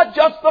it's not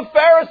just the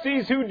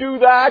Pharisees who do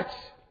that.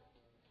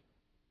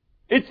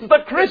 It's the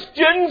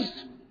Christians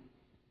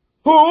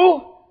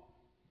who,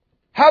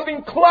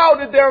 having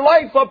clouded their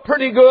life up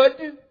pretty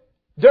good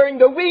during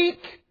the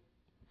week,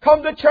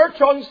 come to church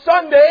on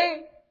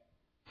Sunday,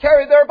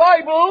 carry their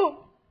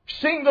Bible,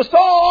 sing the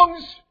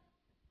songs,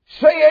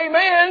 say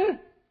amen,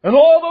 and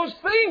all those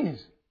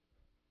things.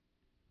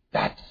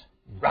 That's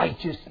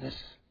righteousness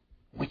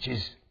which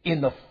is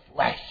in the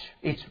flesh.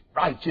 It's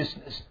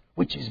righteousness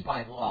which is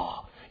by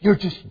law. You're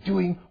just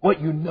doing what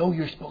you know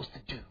you're supposed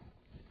to do.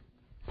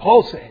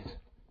 Paul says,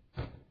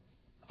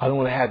 I don't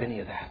want to have any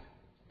of that.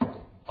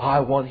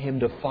 I want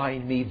Him to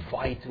find me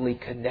vitally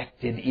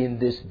connected in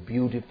this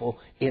beautiful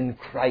in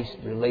Christ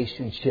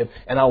relationship.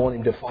 And I want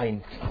Him to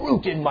find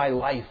fruit in my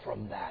life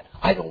from that.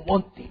 I don't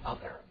want the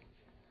other.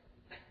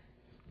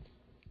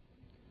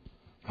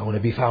 I want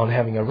to be found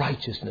having a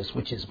righteousness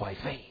which is by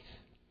faith.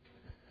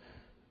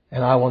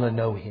 And I want to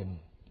know Him.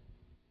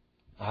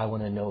 I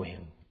want to know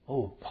Him.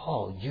 Oh,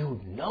 Paul,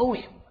 you know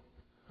Him.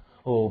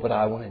 Oh, but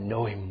I want to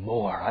know Him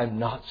more. I'm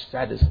not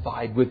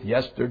satisfied with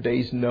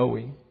yesterday's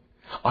knowing.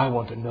 I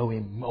want to know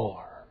Him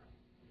more.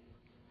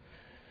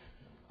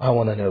 I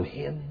want to know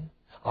Him.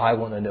 I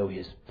want to know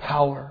His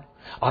power.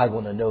 I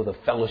want to know the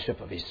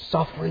fellowship of His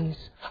sufferings.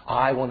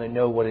 I want to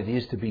know what it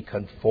is to be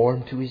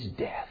conformed to His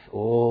death.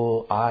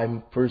 Oh,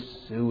 I'm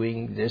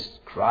pursuing this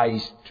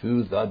Christ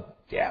to the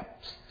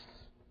depths.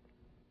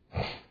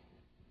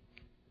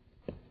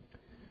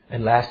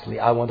 And lastly,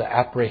 I want to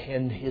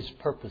apprehend His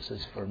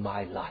purposes for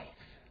my life.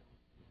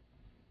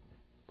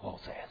 Paul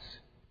says,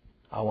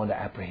 I want to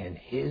apprehend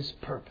His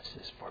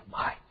purposes for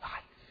my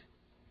life.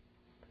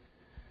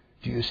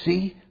 Do you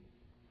see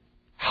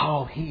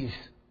how He's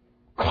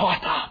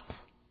caught up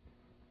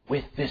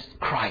with this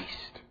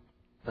Christ,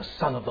 the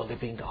Son of the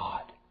living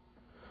God,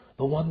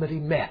 the one that He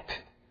met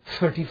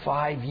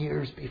 35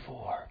 years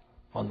before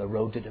on the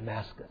road to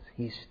Damascus?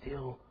 He's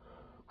still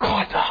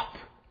caught up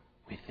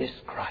with this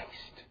Christ,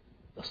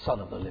 the Son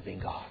of the living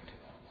God.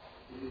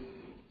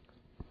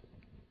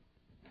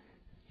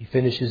 He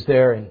finishes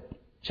there in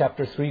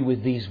chapter 3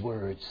 with these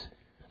words.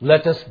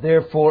 Let us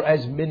therefore,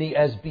 as many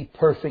as be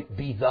perfect,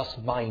 be thus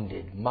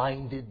minded.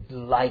 Minded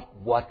like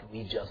what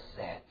we just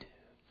said.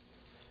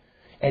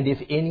 And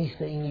if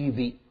anything ye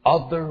be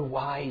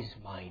otherwise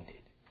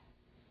minded,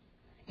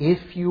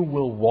 if you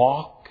will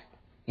walk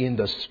in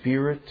the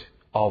spirit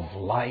of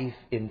life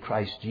in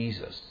Christ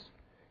Jesus,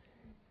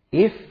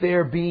 if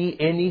there be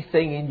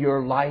anything in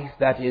your life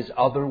that is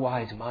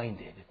otherwise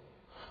minded,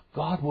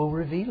 God will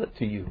reveal it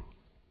to you.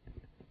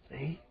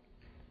 See?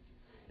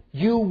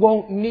 You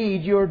won't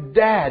need your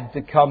dad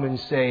to come and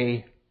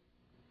say,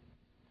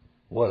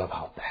 what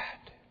about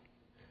that?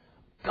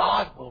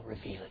 God will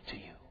reveal it to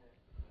you.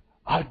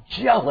 A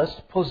jealous,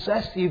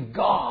 possessive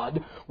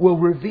God will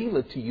reveal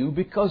it to you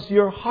because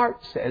your heart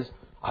says,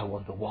 I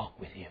want to walk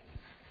with Him.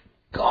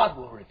 God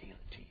will reveal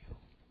it to you.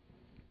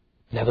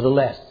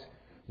 Nevertheless,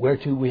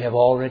 whereto we have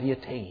already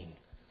attained,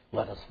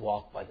 let us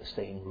walk by the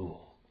same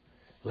rule.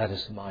 Let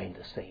us mind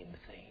the same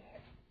thing.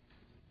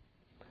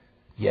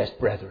 Yes,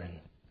 brethren,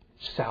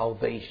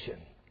 salvation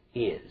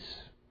is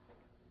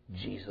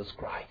Jesus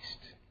Christ.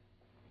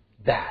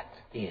 That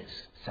is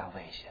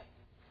salvation.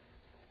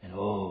 And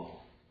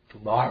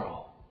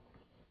tomorrow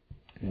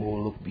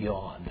we'll look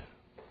beyond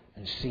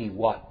and see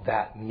what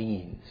that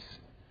means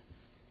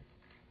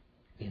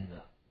in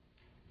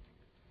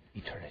the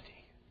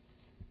eternity.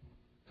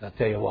 And I'll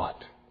tell you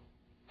what,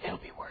 it'll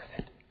be worth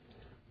it.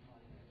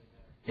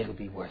 It'll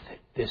be worth it.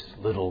 This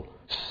little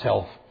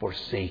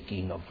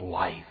self-forsaking of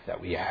life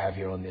that we have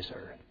here on this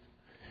earth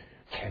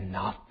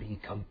cannot be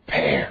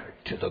compared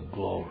to the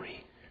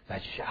glory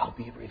that shall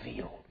be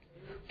revealed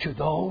to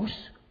those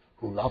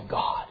who love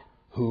God,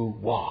 who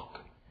walk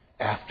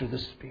after the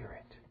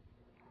Spirit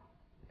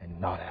and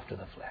not after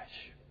the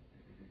flesh.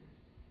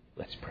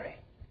 Let's pray.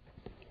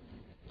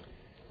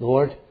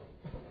 Lord,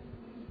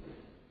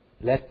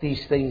 let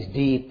these things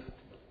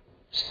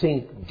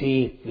sink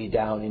deeply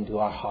down into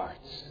our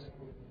hearts.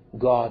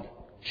 God,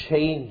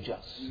 change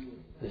us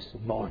this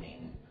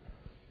morning.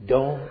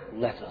 Don't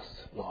let us,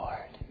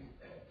 Lord,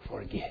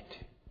 forget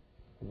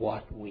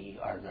what we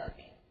are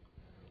learning.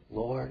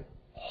 Lord,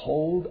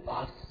 hold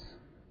us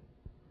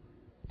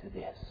to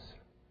this.